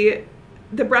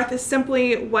 The breath is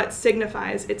simply what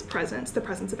signifies its presence, the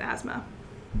presence of asthma.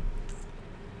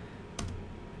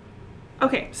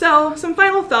 Okay, so some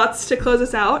final thoughts to close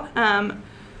us out.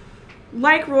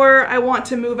 Like Rohrer, I want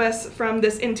to move us from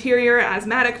this interior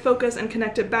asthmatic focus and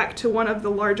connect it back to one of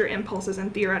the larger impulses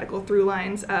and theoretical through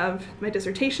lines of my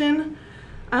dissertation.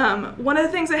 One of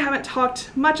the things I haven't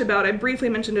talked much about, I briefly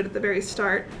mentioned it at the very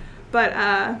start,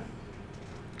 but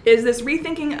is this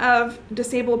rethinking of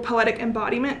disabled poetic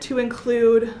embodiment to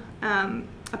include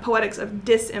a poetics of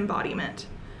disembodiment.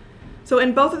 So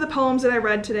in both of the poems that I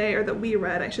read today, or that we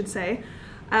read, I should say,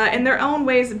 in their own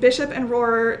ways, Bishop and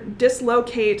Rohrer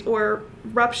dislocate or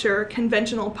rupture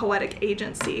conventional poetic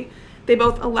agency. They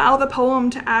both allow the poem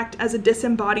to act as a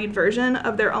disembodied version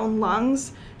of their own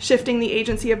lungs, shifting the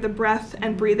agency of the breath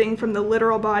and breathing from the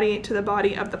literal body to the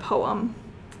body of the poem.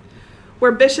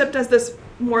 Where Bishop does this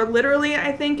more literally,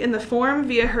 I think, in the form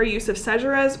via her use of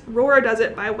caesuras, Rohrer does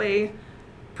it by way,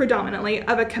 predominantly,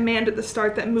 of a command at the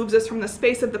start that moves us from the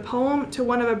space of the poem to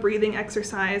one of a breathing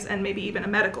exercise and maybe even a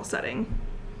medical setting.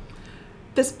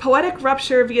 This poetic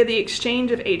rupture via the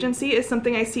exchange of agency is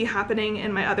something I see happening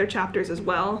in my other chapters as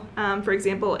well. For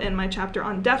example, in my chapter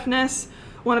on deafness,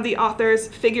 one of the authors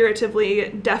figuratively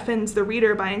deafens the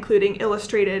reader by including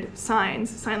illustrated signs,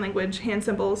 sign language, hand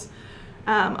symbols,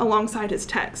 alongside his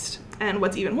text. And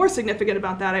what's even more significant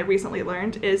about that, I recently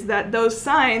learned, is that those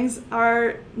signs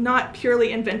are not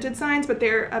purely invented signs, but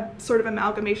they're a sort of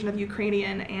amalgamation of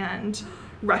Ukrainian and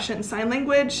Russian sign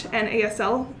language and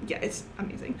ASL. Yeah, it's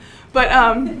amazing.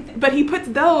 But he puts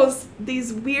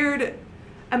these weird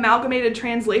amalgamated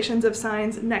translations of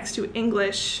signs next to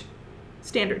English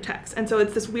standard text. And so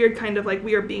it's this weird kind of like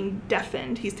we are being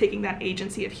deafened. He's taking that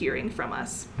agency of hearing from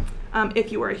us,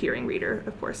 if you are a hearing reader,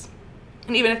 of course.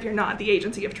 And even if you're not, the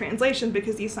agency of translation,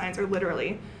 because these signs are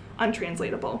literally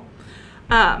untranslatable.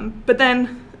 But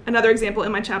then another example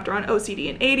in my chapter on OCD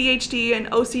and ADHD, an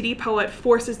OCD poet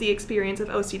forces the experience of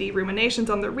OCD ruminations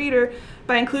on the reader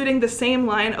by including the same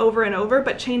line over and over,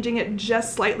 but changing it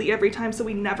just slightly every time, so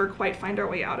we never quite find our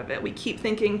way out of it. We keep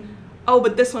thinking, oh,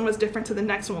 but this one was different, so the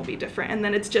next one will be different. And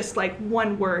then it's just like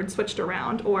one word switched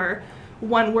around, or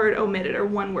one word omitted, or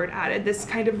one word added. This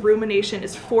kind of rumination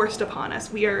is forced upon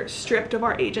us. We are stripped of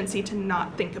our agency to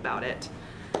not think about it.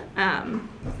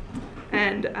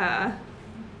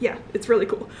 Yeah, it's really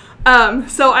cool.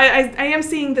 So I am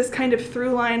seeing this kind of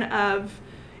through line of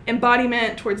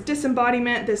embodiment towards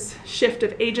disembodiment, this shift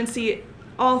of agency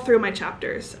all through my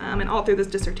chapters and all through this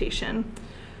dissertation.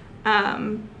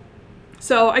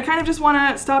 So I kind of just want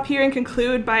to stop here and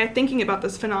conclude by thinking about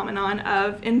this phenomenon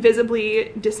of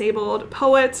invisibly disabled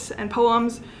poets and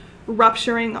poems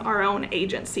rupturing our own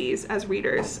agencies as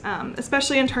readers,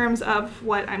 especially in terms of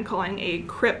what I'm calling a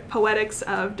crypt poetics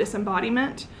of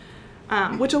disembodiment,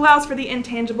 which allows for the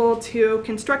intangible to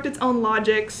construct its own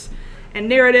logics and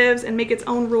narratives and make its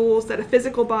own rules that a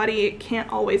physical body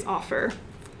can't always offer.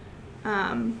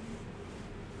 And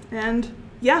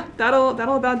yeah,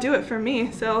 that'll about do it for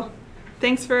me. So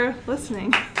thanks for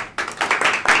listening.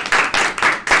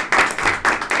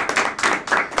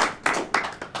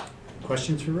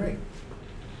 Questions for Raye?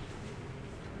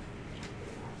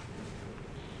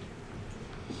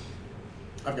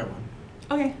 I've got one.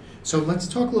 Okay. So let's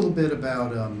talk a little bit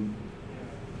about, I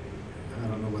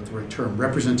don't know what the right term,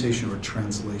 representation or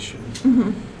translation.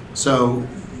 Mm-hmm. So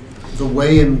the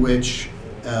way in which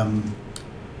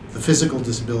the physical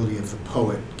disability of the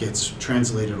poet gets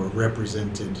translated or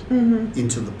represented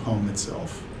into the poem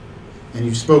itself. And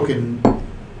you've spoken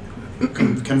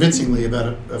convincingly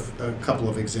about a couple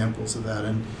of examples of that.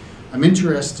 And I'm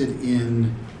interested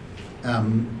in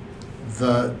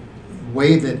the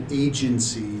way that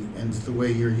agency and the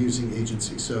way you're using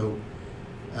agency. So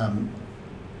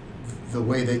the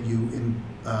way that you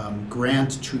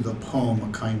grant to the poem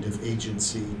a kind of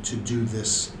agency to do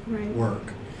this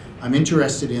work. I'm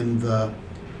interested in the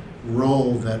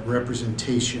role that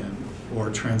representation or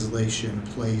translation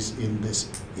plays in this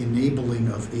enabling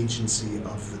of agency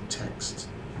of the text.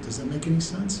 Does that make any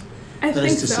sense? I think so. That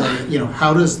is to say,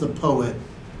 how does the poet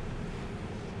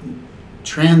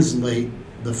translate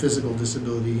the physical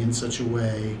disability in such a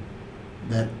way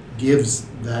that gives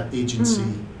that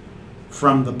agency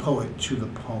from the poet to the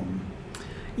poem?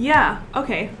 Yeah,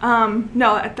 okay.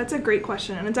 No, that's a great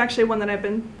question, and it's actually one that I've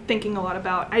been thinking a lot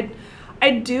about. I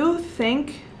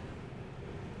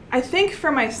think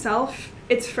for myself,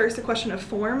 it's first a question of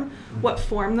form, what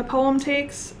form the poem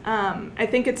takes. I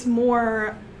think it's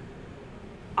more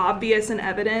obvious and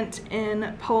evident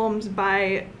in poems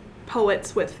by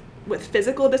poets with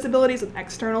physical disabilities, with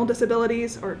external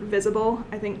disabilities, or visible.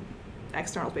 I think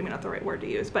external is maybe not the right word to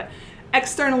use, but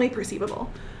externally perceivable.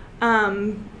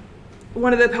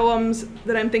 One of the poems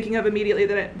that I'm thinking of immediately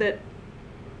that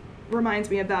reminds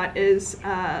me of that is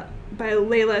by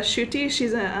Layla Shuti.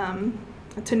 She's a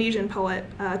Tunisian poet,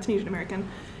 Tunisian American.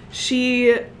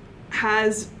 She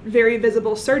has very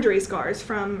visible surgery scars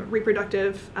from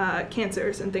reproductive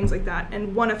cancers and things like that.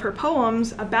 And one of her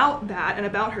poems about that and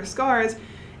about her scars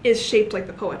is shaped like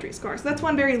the poetry scars. So that's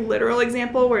one very literal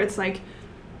example where it's like,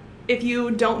 if you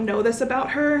don't know this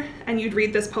about her and you'd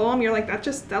read this poem, you're like,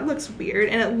 that looks weird,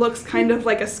 and it looks kind of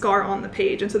like a scar on the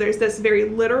page. And so there's this very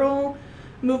literal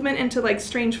movement into like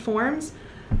strange forms.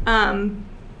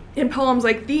 In poems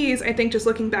like these, I think just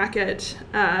looking back at,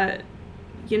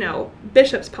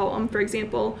 Bishop's poem, for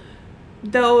example,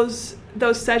 those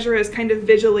caesuras kind of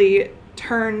visually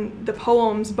turn the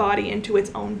poem's body into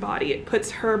its own body. It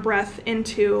puts her breath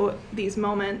into these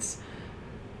moments.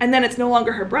 And then it's no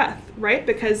longer her breath, right?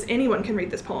 Because anyone can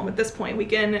read this poem at this point.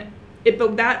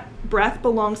 That breath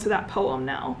belongs to that poem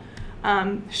now.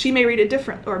 She may read it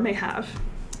different, or may have,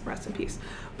 rest in peace,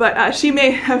 but she may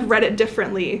have read it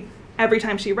differently every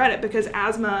time she read it, because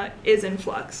asthma is in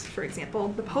flux, for example.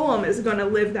 The poem is going to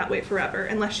live that way forever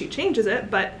unless she changes it,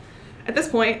 but at this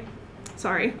point,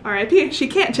 sorry, RIP, she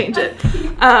can't change it.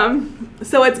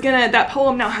 So that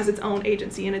poem now has its own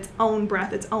agency and its own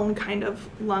breath, its own kind of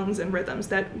lungs and rhythms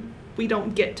that we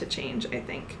don't get to change, I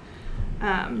think.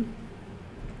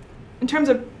 In terms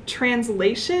of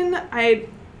translation,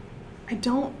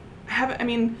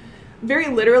 very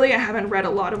literally, I haven't read a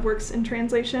lot of works in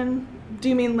translation. Do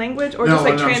you mean language, or just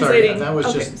translating? Sorry. That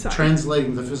was just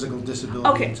translating the physical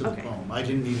disability into the poem. I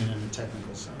didn't mean it in a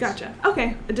technical sense. Gotcha.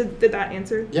 Okay. Did that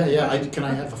answer? Yeah. Can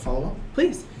I have a follow-up?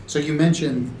 Please. So you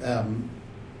mentioned,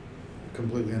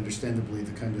 completely understandably,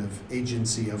 the kind of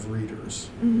agency of readers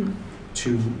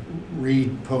to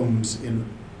read poems in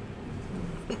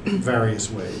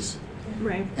various ways.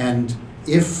 Right. And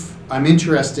if I'm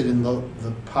interested in the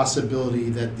possibility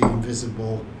that the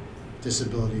invisible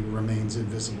disability remains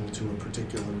invisible to a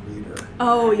particular reader.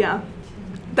 Oh, yeah.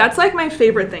 That's like my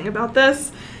favorite thing about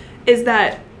this is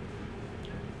that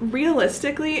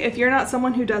realistically, if you're not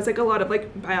someone who does like a lot of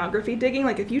like biography digging,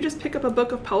 like if you just pick up a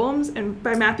book of poems and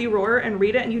by Matthew Rohr and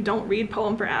read it and you don't read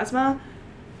Poem for Asthma,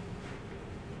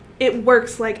 it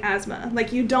works like asthma.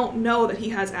 Like you don't know that he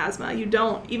has asthma. You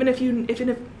don't, even if you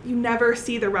never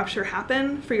see the rupture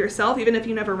happen for yourself, even if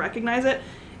you never recognize it,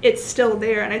 it's still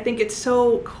there. And I think it's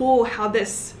so cool how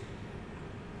this,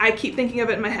 I keep thinking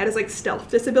of it in my head as like stealth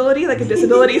disability, like a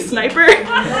disability sniper.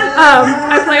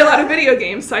 I play a lot of video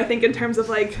games, so I think in terms of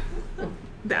like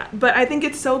that. But I think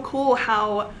it's so cool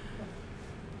how,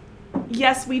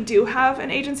 yes, we do have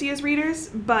an agency as readers,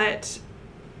 but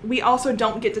we also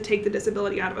don't get to take the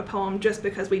disability out of a poem just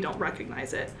because we don't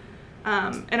recognize it.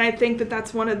 And I think that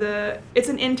that's it's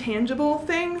an intangible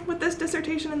thing with this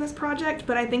dissertation and this project,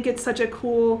 but I think it's such a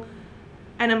cool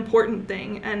and important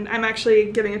thing. And I'm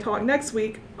actually giving a talk next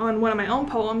week on one of my own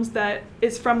poems that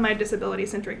is from my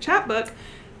disability-centric chapbook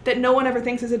that no one ever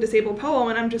thinks is a disabled poem.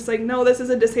 And I'm just like, no, this is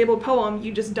a disabled poem.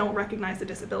 You just don't recognize the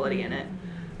disability in it.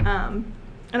 And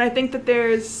I think that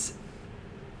there's,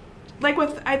 like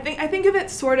I think of it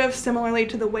sort of similarly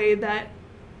to the way that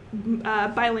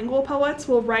bilingual poets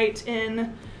will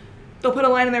they'll put a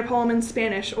line in their poem in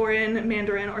Spanish or in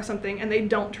Mandarin or something, and they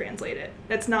don't translate it.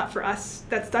 That's not for us.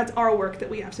 That's our work that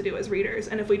we have to do as readers.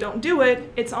 And if we don't do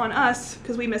it, it's on us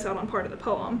because we miss out on part of the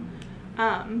poem.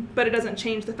 But it doesn't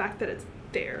change the fact that it's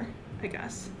there, I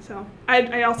guess. So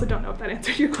I also don't know if that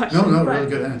answered your question. No, really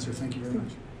good answer. Thank you very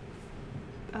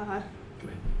much.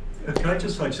 Can I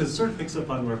just sort of picks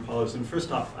up on where Paul is? And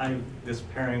first off, this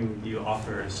pairing you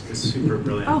offer is super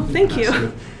brilliant. Oh, thank you. Sort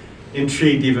of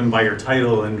intrigued even by your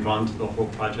title and drawn to the whole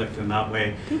project in that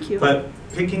way. Thank you. But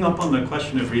picking up on the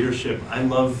question of readership, I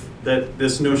love that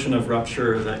this notion of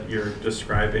rupture that you're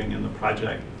describing in the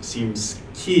project seems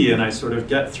key, and I sort of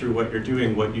get through what you're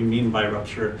doing, what you mean by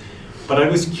rupture. But I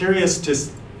was curious to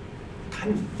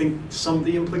kind of think some of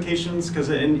the implications, because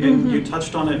and you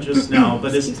touched on it just now,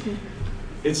 but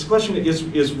it's a question,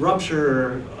 is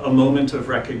rupture a moment of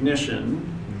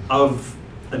recognition of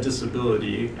a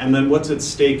disability, and then what's at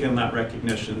stake in that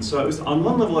recognition? So on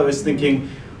one level I was thinking,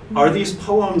 are these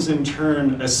poems in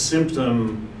turn a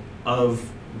symptom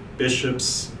of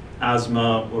Bishop's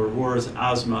asthma or Rohr's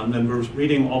asthma, and then we're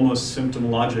reading almost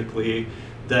symptomologically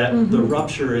that the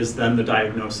rupture is then the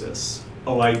diagnosis.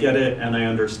 Oh, I get it and I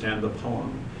understand the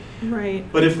poem. Right.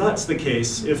 But if that's the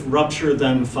case, if rupture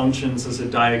then functions as a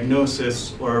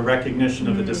diagnosis or a recognition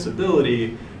of a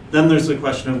disability, then there's the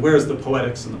question of where's the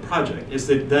poetics in the project? Is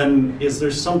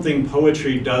there something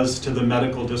poetry does to the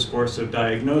medical discourse of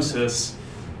diagnosis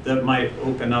that might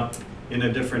open up in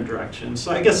a different direction?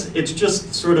 So I guess it's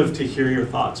just sort of to hear your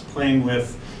thoughts, playing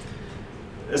with,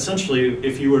 essentially,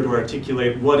 if you were to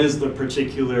articulate what is the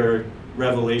particular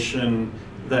revelation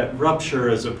that rupture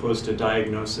as opposed to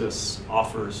diagnosis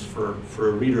offers for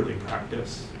a readerly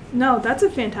practice? No, that's a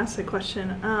fantastic question,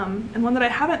 and one that I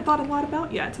haven't thought a lot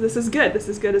about yet, so this is good. This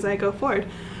is good as I go forward.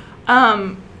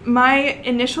 My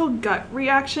initial gut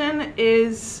reaction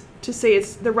is to say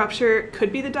the rupture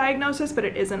could be the diagnosis, but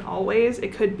it isn't always.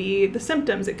 It could be the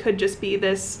symptoms. It could just be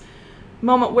this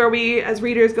moment where we, as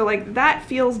readers, go like, that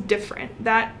feels different.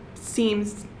 That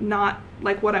seems not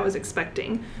like what I was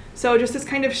expecting. So just this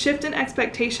kind of shift in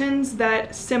expectations that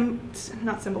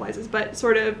not symbolizes, but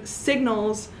sort of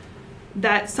signals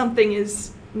that something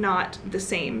is not the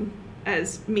same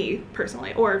as me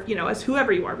personally, or as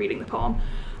whoever you are reading the poem.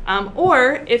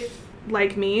 Or if,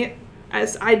 like me,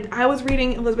 as I was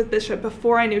reading Elizabeth Bishop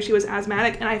before I knew she was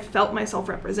asthmatic, and I felt myself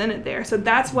represented there. So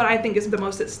that's what I think is the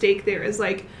most at stake there, is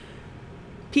like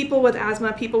people with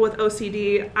asthma, people with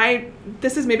OCD.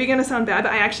 This is maybe gonna sound bad,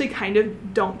 but I actually kind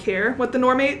of don't care what the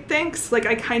normate thinks. Like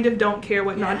I kind of don't care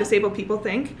what non-disabled people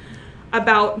think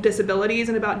about disabilities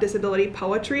and about disability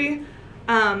poetry.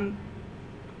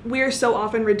 We're so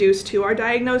often reduced to our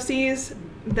diagnoses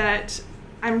that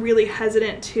I'm really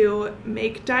hesitant to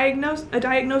make a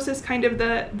diagnosis kind of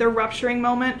the rupturing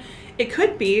moment. It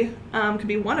could be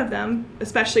one of them,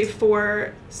 especially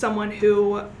for someone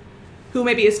who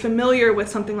maybe is familiar with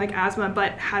something like asthma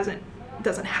but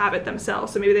doesn't have it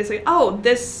themselves. So maybe they say, oh,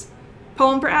 this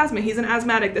poem for asthma, he's an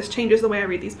asthmatic, this changes the way I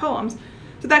read these poems.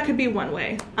 So that could be one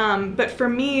way. But for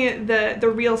me,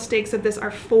 the real stakes of this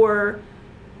are for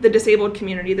the disabled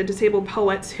community, the disabled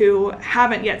poets who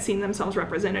haven't yet seen themselves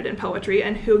represented in poetry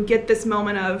and who get this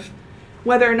moment of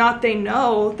whether or not they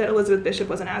know that Elizabeth Bishop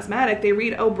was an asthmatic, they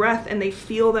read Oh Breath and they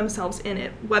feel themselves in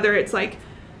it, whether it's like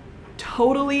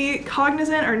totally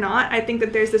cognizant or not, I think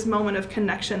that there's this moment of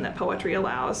connection that poetry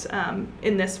allows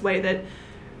in this way that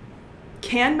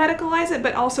can medicalize it,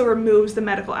 but also removes the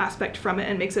medical aspect from it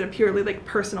and makes it a purely like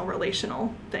personal,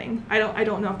 relational thing. I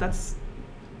don't know if that's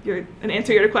an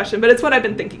answer to your question, but it's what I've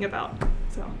been thinking about.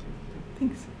 So,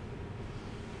 thanks.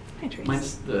 Hi, Trace.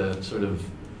 Mine's the sort of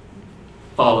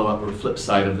follow-up or flip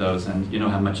side of those, and you know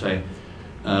how much I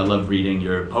love reading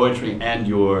your poetry and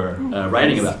your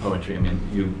writing about poetry. I mean,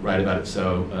 you write about it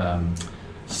so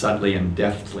subtly and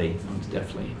deftly. It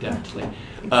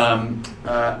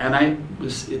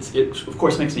of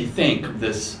course makes me think of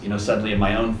this, you know, suddenly in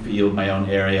my own field, my own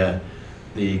area,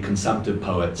 the consumptive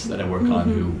poets that I work on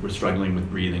who were struggling with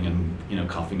breathing and, you know,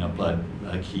 coughing up blood,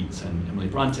 Keats and Emily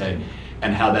Bronte,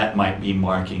 and how that might be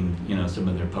marking, you know, some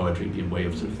of their poetry, be a way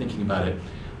of sort of thinking about it.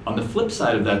 On the flip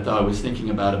side of that, though, I was thinking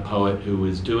about a poet who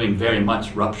was doing very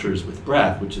much ruptures with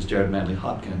breath, which is Jared Manley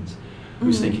Hopkins,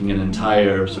 who's thinking an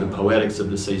entire sort of poetics of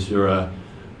the caesura,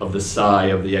 of the sigh,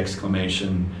 of the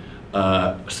exclamation,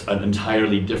 an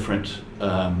entirely different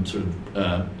sort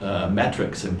of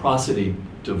metrics and prosody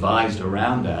devised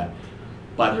around that,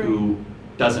 but who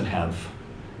doesn't have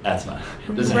asthma,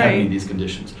 doesn't have any of these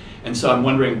conditions. And so I'm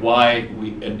wondering why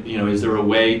you know, is there a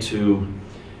way to,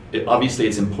 obviously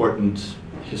it's important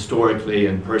historically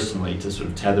and personally to sort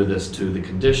of tether this to the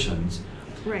conditions,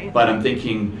 but I'm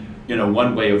thinking, you know,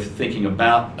 one way of thinking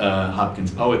about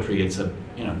Hopkins' poetry, it's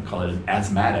you know, call it an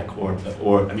asthmatic,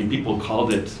 or I mean, people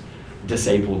called it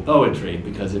disabled poetry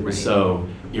because it was so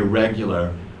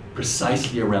irregular,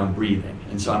 precisely around breathing.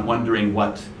 And so I'm wondering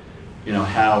what, you know,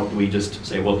 how do we just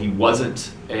say, well, he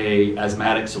wasn't a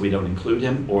asthmatic, so we don't include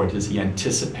him, or does he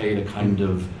anticipate a kind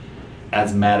of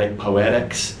asthmatic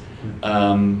poetics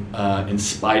in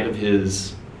spite of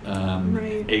his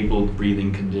abled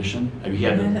breathing condition? I mean, he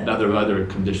had other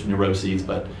condition, neuroses,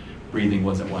 but breathing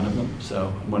wasn't one of them.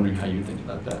 So I'm wondering how you think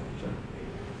about that.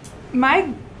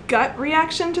 My gut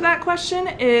reaction to that question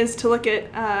is to look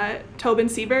at Tobin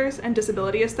Siebers and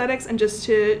disability aesthetics, and just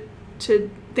to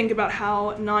think about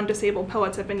how non-disabled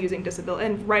poets have been using disability,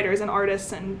 and writers and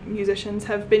artists and musicians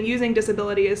have been using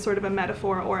disability as sort of a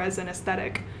metaphor or as an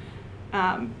aesthetic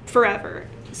forever.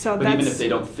 So but even if they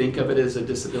don't think of it as a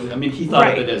disability, I mean, he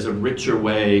thought of it as a richer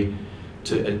way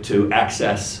to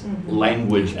access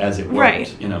language as it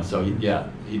worked. You know, so he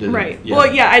didn't. Yeah.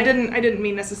 Well, yeah, I didn't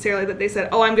mean necessarily that they said,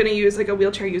 oh, I'm going to use like a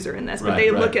wheelchair user in this, but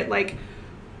they look at like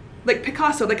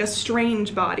Picasso, like a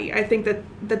strange body. I think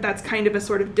that's kind of a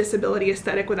sort of disability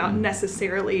aesthetic without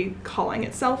necessarily calling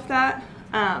itself that.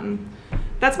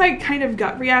 That's my kind of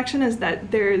gut reaction, is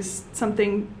that there's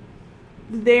something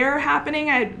there happening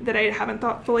that I haven't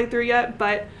thought fully through yet.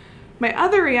 But my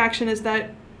other reaction is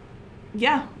that,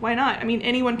 yeah, why not? I mean,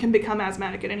 anyone can become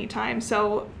asthmatic at any time.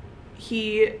 So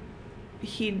he,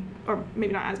 or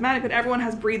maybe not asthmatic, but everyone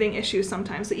has breathing issues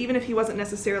sometimes. So even if he wasn't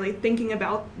necessarily thinking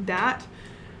about that,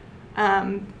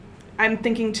 I'm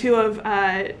thinking too of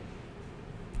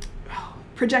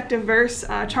projective verse,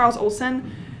 Charles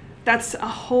Olson. That's a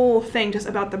whole thing just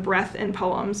about the breath in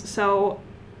poems. So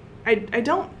I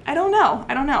don't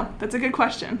know. That's a good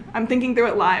question. I'm thinking through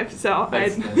it live, so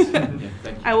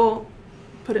I will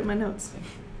put it in my notes.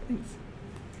 Thanks.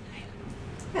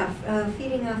 Yeah,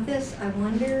 feeding off this, I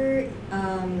wonder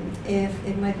if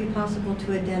it might be possible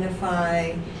to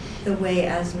identify the way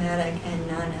asthmatic and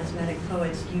non-asthmatic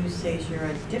poets use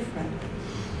caesura differently.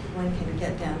 One can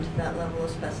get down to that level of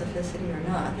specificity or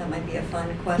not. That might be a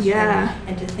fun question. Yeah.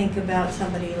 And to think about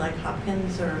somebody like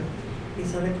Hopkins or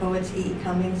these other poets, E.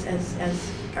 Cummings,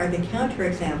 as are they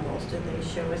counterexamples? Do they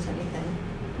show us anything?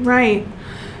 Right.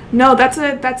 No, that's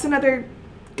another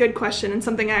good question, and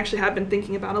something I actually have been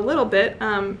thinking about a little bit,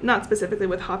 not specifically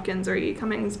with Hopkins or E.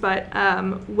 Cummings, but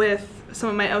with some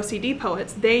of my OCD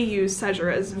poets. They use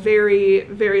caesuras very,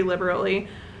 very liberally.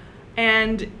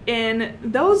 And in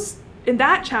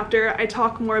that chapter, I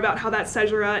talk more about how that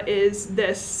caesura is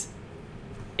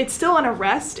it's still an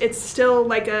arrest, it's still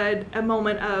like a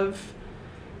moment of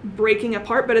breaking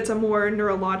apart, but it's a more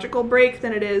neurological break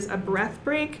than it is a breath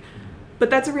break.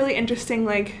 But that's a really interesting,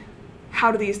 like,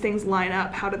 how do these things line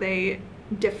up? How do they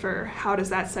differ? How does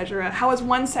that caesura, how is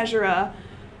one caesura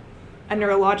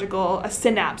a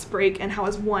synapse break, and how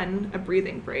is one a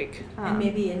breathing break? And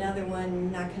maybe another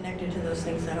one not connected to those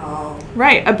things at all.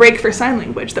 Right, a break for sign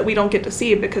language that we don't get to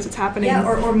see because it's happening. Yeah,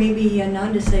 or maybe a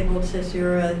non-disabled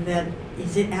caesura that,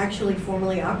 is it actually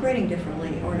formally operating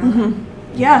differently or not?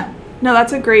 Mm-hmm. Yeah, no,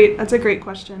 that's a great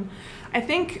question. I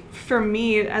think for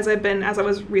me, as I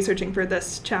was researching for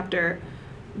this chapter,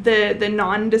 the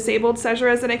non-disabled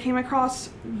caesuras that I came across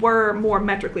were more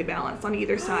metrically balanced on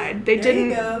either side. They There didn't.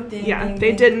 you go. Ding, Yeah, ding,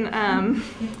 they ding. didn't.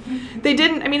 They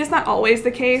didn't. I mean, it's not always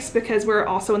the case because we're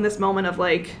also in this moment of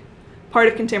like, part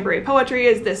of contemporary poetry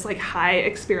is this like high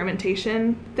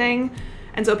experimentation thing,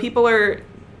 and so people are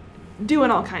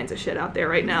doing all kinds of shit out there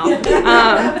right now,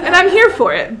 and I'm here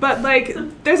for it. But like,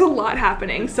 there's a lot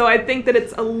happening, so I think that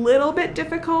it's a little bit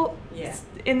difficult Yeah.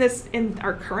 in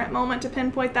our current moment to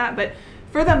pinpoint that. But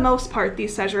for the most part,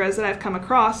 these caesuras that I've come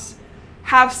across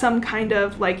have some kind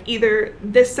of like either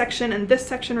this section and this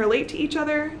section relate to each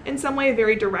other in some way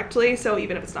very directly. So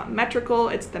even if it's not metrical,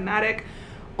 it's thematic,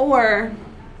 or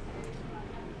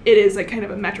it is like kind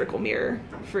of a metrical mirror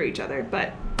for each other.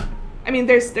 But I mean,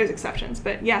 there's exceptions,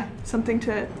 but yeah, something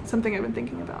I've been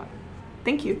thinking about.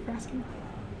 Thank you for asking.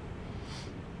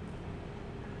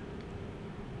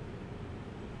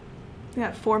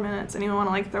 Yeah, 4 minutes. Anyone want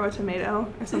to like throw a tomato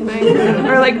or something,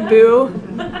 or like boo?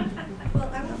 Well,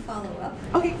 I will follow up.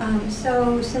 Okay.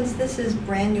 So since this is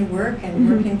brand new work and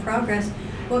work in progress,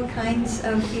 what kinds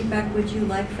of feedback would you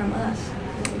like from us?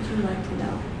 What would you like to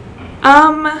know?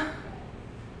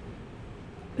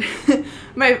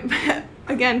 My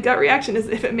again, gut reaction is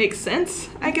if it makes sense,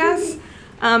 I guess.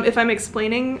 If I'm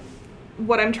explaining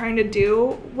what I'm trying to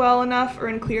do well enough or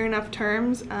in clear enough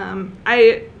terms, I'm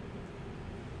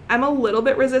a little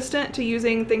bit resistant to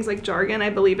using things like jargon. I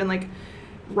believe in like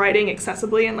writing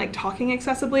accessibly and like talking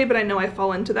accessibly, but I know I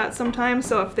fall into that sometimes.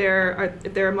 So if there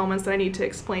are moments that I need to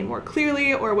explain more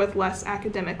clearly or with less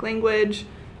academic language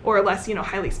or less,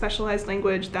 highly specialized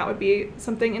language, that would be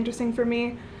something interesting for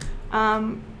me.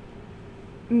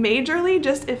 Majorly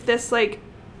just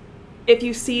if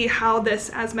you see how this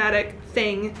asthmatic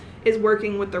thing is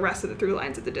working with the rest of the through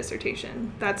lines of the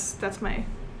dissertation. That's my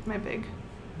big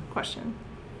question.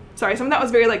 Sorry, some of that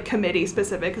was very like committee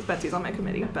specific because Betsy's on my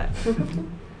committee, but.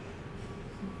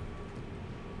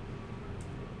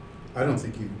 I don't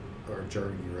think you are a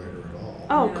jargony writer at all.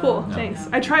 Oh, No. cool, No. thanks.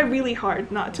 I try really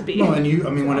hard not to be. No, and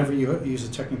whenever you use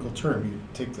a technical term, you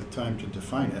take the time to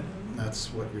define it. That's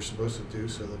what you're supposed to do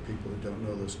so that people who don't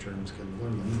know those terms can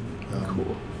learn them.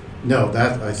 Cool. No,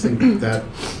 I think that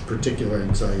particular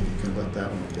anxiety, you can let that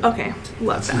one go. Okay,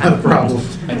 love It's not a that. problem.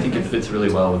 I think it fits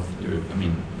really well with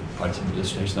the parts of the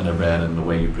dissertation that I read and the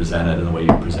way you presented and the way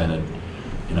you presented,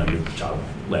 your job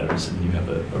letters, and you have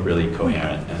a really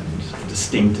coherent and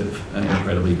distinctive, and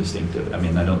incredibly distinctive. I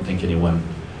mean, I don't think anyone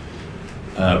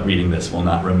reading this will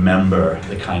not remember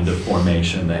the kind of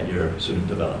formation that you're sort of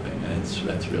developing, and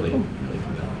that's really, really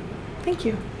compelling. Thank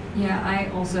you. Yeah, I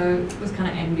also was kind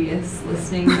of envious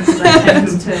listening because I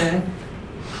tend to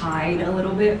hide a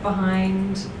little bit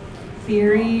behind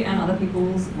theory and other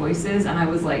people's voices, and I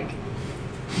was like,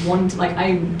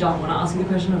 I don't want to ask you the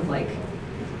question of like,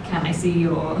 can I see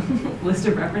your list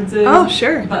of references? Oh,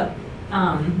 sure. But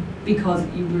because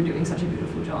you were doing such a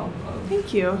beautiful job of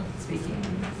Thank you. speaking.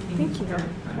 Thank you.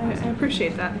 I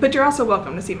appreciate that. But you're also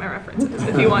welcome to see my references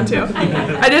if you want to.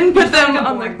 I didn't put them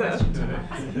on like the.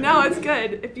 No, it's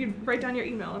good. If you write down your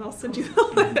email and I'll send you the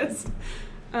list.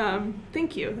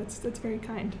 Thank you. That's very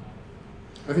kind.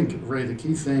 I think, Ray, the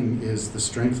key thing is the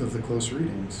strength of the close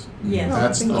readings. Yes.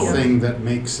 That's thank the you. thing that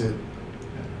makes it,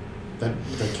 that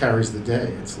carries the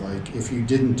day. It's like, if you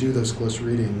didn't do those close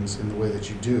readings in the way that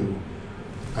you do,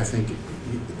 I think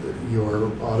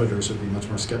your auditors would be much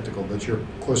more skeptical, but your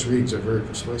close readings are very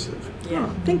persuasive. Yeah.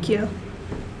 Oh, thank you.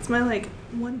 It's my like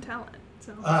one talent.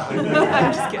 So. I'm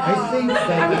just kidding. I think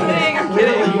that I'm is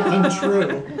kidding. clearly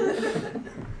untrue.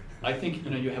 I think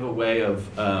you have a way of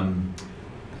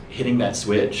hitting that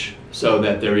switch so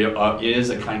that there is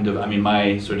a kind of,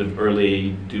 my sort of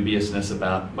early dubiousness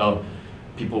about,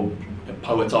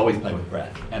 poets always play with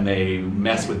breath and they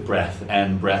mess with breath,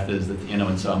 and breath is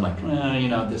and so I'm like,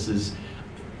 this is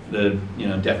the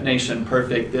definition,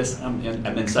 perfect, this, and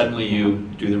then suddenly you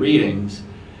do the readings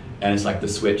and it's like the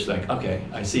switch, like, okay,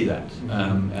 I see that.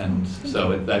 And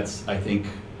so that's, I think,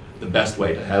 the best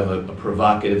way to have a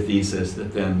provocative thesis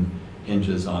that then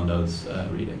hinges on those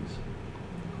readings.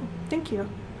 Thank you.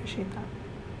 Appreciate that.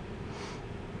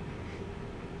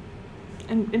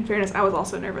 And in fairness, I was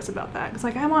also nervous about that because,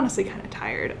 I'm honestly kind of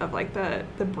tired of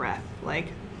the breath.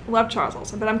 Love Charles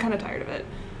also, but I'm kind of tired of it.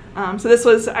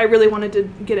 So I really wanted to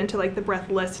get into the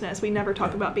breathlessness. We never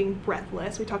talk about being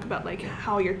breathless. We talk about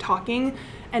how you're talking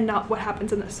and not what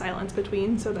happens in the silence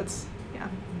between. So that's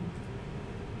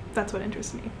what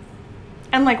interests me.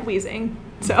 And wheezing.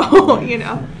 So,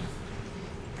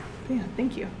 Yeah,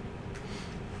 thank you.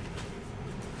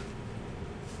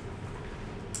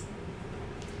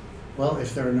 Well,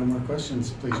 if there are no more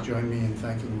questions, please join me in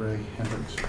thanking Raye Hendrix.